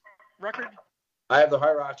Rocks record? I have the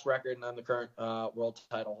High Rocks record, and I'm the current world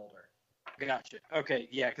title holder. Gotcha. Okay,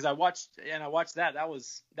 yeah, because I watched that. That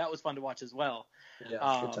was fun to watch as well.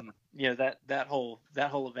 Yeah, that whole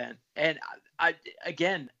event, and I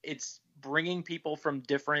again, it's bringing people from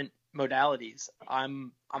different modalities.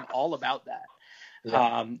 I'm all about that.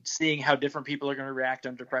 Yeah. Seeing how different people are going to react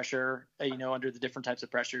under pressure, under the different types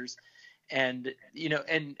of pressures. And,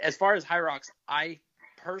 and as far as High Rocks, I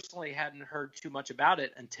personally hadn't heard too much about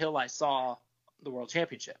it until I saw the World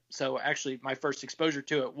Championship. So actually my first exposure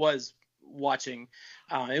to it was watching,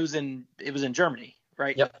 it was in Germany,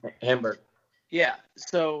 right? Yep. Hamburg. Yeah.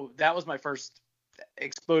 So that was my first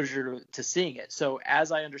exposure to seeing it. So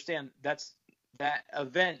as I understand, that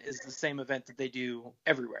event is the same event that they do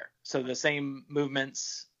everywhere. So the same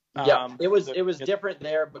movements. Yeah, it was different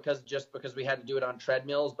there because we had to do it on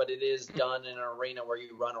treadmills, but it is done in an arena where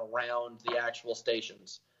you run around the actual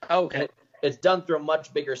stations. Okay. It's done through a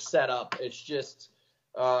much bigger setup. It's just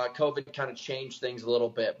COVID kind of changed things a little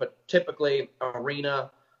bit. But typically,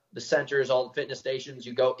 arena, the centers, all the fitness stations,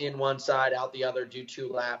 you go in one side, out the other, do 2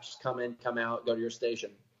 laps, come in, come out, go to your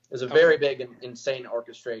station. It's a very big and insane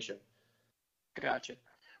orchestration. Gotcha.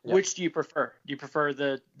 Yep. Which do you prefer? Do you prefer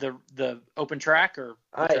the open track or?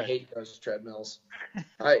 I hate those treadmills.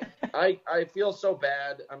 I feel so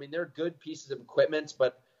bad. I mean, they're good pieces of equipment,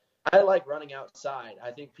 but I like running outside.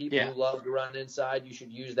 I think people who love to run inside, you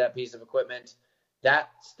should use that piece of equipment. That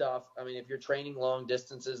stuff, I mean, if you're training long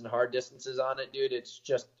distances and hard distances on it, dude, it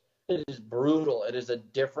is brutal. It is a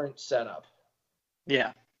different setup.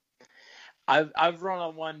 Yeah. I've run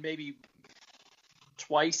on one maybe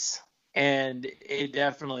twice. And it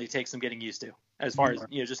definitely takes some getting used to, as far as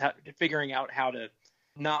just figuring out how to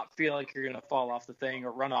not feel like you're gonna fall off the thing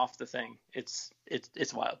or run off the thing. It's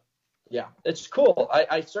wild. Yeah, it's cool.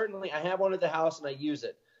 I have one at the house and I use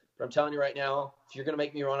it. But I'm telling you right now, if you're gonna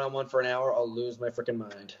make me run on one for an hour, I'll lose my freaking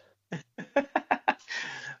mind.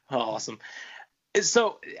 Awesome.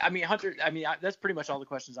 So, I mean, Hunter, that's pretty much all the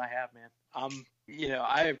questions I have, man.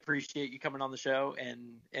 I appreciate you coming on the show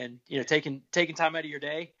and taking time out of your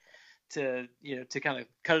day to kind of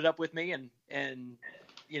cut it up with me and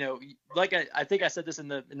like I think I said this in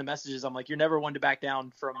the messages. I'm like, you're never one to back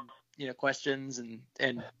down from questions and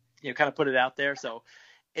kind of put it out there. So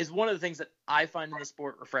it's one of the things that I find in the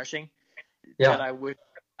sport refreshing that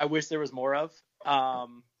I wish there was more of.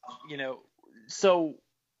 So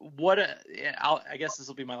what I guess this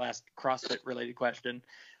will be my last CrossFit related question.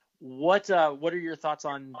 What are your thoughts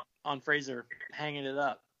on Fraser hanging it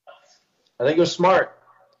up? I think it was smart.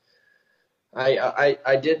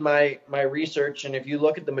 I did my research, and if you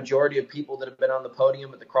look at the majority of people that have been on the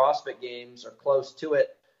podium at the CrossFit Games or close to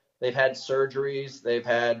it, they've had surgeries, they've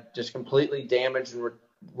had just completely damaged and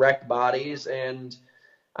wrecked bodies, and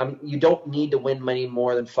you don't need to win many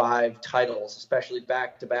more than 5 titles, especially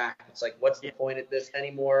back to back. It's like, what's the point of this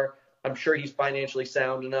anymore? I'm sure he's financially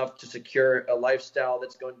sound enough to secure a lifestyle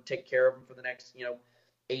that's going to take care of him for the next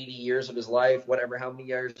 80 years of his life, how many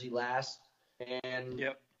years he lasts, and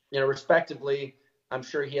respectively, I'm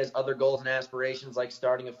sure he has other goals and aspirations like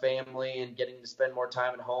starting a family and getting to spend more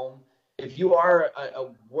time at home. If you are a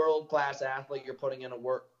world-class athlete, you're putting in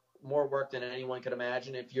more work than anyone could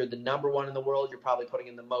imagine. If you're the number one in the world, you're probably putting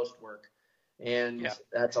in the most work. And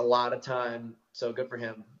that's a lot of time. So good for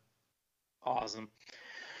him. Awesome.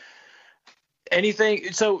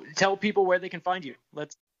 So tell people where they can find you.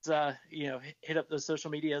 Let's, hit up the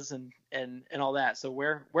social medias and all that. So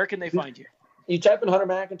where can they find you? You type in Hunter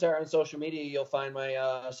McIntyre on social media, you'll find my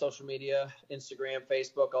social media, Instagram,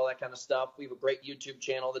 Facebook, all that kind of stuff. We have a great YouTube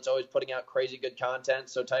channel that's always putting out crazy good content.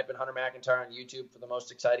 So type in Hunter McIntyre on YouTube for the most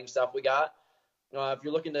exciting stuff we got. If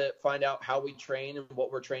you're looking to find out how we train and what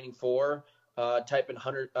we're training for, type in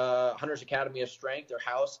Hunter's Academy of Strength, or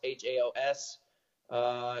House, HAOS,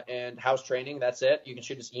 and House Training. That's it. You can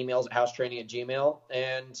shoot us emails at housetraining@gmail.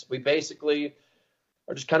 And we basically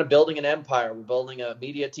are just kind of building an empire. We're building a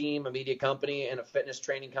media team, a media company, and a fitness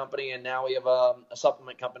training company. And now we have a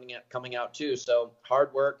supplement company coming out too. So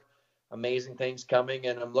hard work, amazing things coming.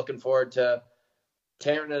 And I'm looking forward to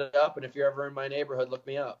tearing it up. And if you're ever in my neighborhood, look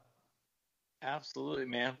me up. Absolutely,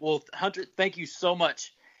 man. Well, Hunter, thank you so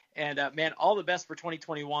much. And man, all the best for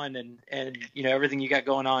 2021 and everything you got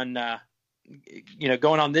going on,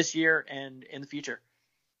 going on this year and in the future.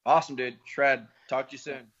 Awesome, dude. Shred. Talk to you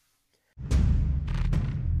soon.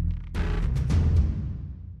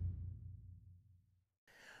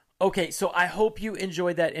 Okay, so I hope you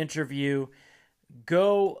enjoyed that interview.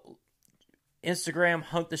 Go Instagram,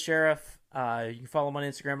 Hunt the Sheriff. You can follow him on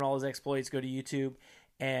Instagram and all his exploits. Go to YouTube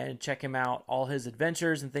and check him out, all his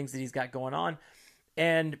adventures and things that he's got going on.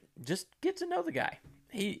 And just get to know the guy.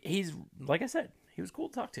 He's, like I said, he was cool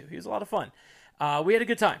to talk to. He was a lot of fun. We had a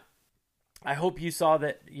good time. I hope you saw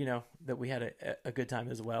that, that we had a good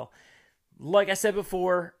time as well. Like I said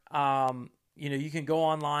before, you can go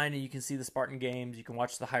online and you can see the Spartan Games. You can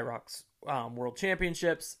watch the High Rocks World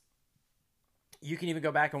Championships. You can even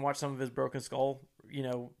go back and watch some of his Broken Skull,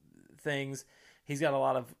 things. He's got a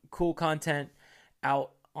lot of cool content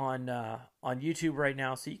out on YouTube right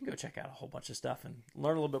now, so you can go check out a whole bunch of stuff and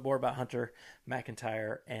learn a little bit more about Hunter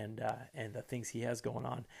McIntyre and the things he has going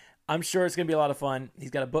on. I'm sure it's going to be a lot of fun.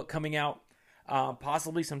 He's got a book coming out,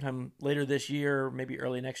 possibly sometime later this year, maybe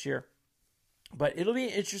early next year. But it'll be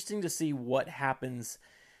interesting to see what happens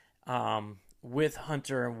with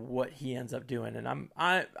Hunter and what he ends up doing. And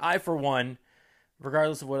I for one,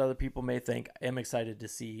 regardless of what other people may think, am excited to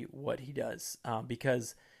see what he does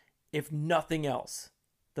because if nothing else,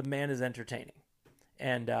 the man is entertaining.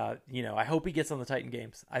 And, I hope he gets on the Titan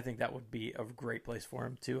Games. I think that would be a great place for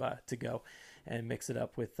him to go and mix it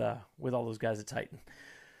up with all those guys at Titan.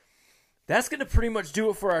 That's going to pretty much do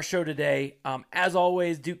it for our show today. As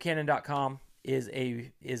always, DukeCannon.com is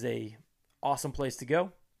a awesome place to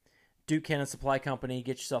go. Duke Cannon Supply Company.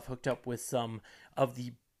 Get yourself hooked up with some of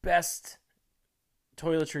the best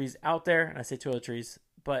toiletries out there. And I say toiletries,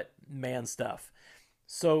 but man stuff.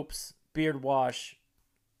 Soaps, beard wash,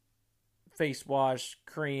 face wash,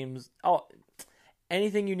 creams,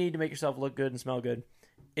 anything you need to make yourself look good and smell good.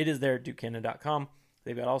 It is there at DukeCannon.com.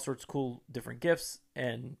 They've got all sorts of cool different gifts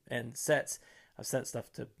and sets. I've sent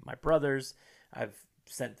stuff to my brothers. I've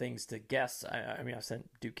sent things to guests. I've sent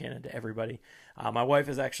Duke Cannon to everybody. My wife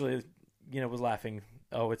is actually, was laughing.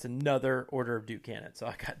 Oh, it's another order of Duke Cannon. So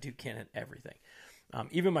I got Duke Cannon everything.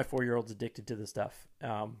 Even my 4-year-old's addicted to the stuff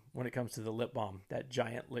when it comes to the lip balm, that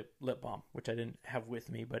giant lip balm, which I didn't have with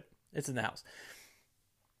me, but it's in the house.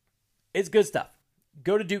 It's good stuff.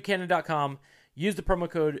 Go to DukeCannon.com. Use the promo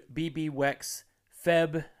code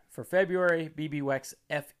BBWEXFEB for February,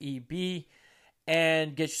 BBWEXFEB,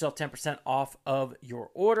 and get yourself 10% off of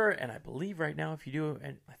your order. And I believe right now, if you do,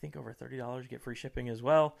 and I think over $30, you get free shipping as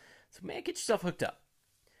well. So, man, get yourself hooked up.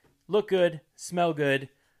 Look good, smell good,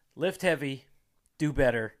 lift heavy, do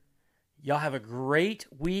better. Y'all have a great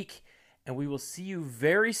week, and we will see you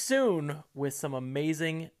very soon with some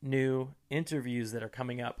amazing new interviews that are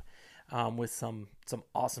coming up with some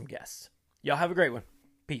awesome guests. Y'all have a great one.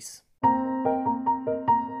 Peace.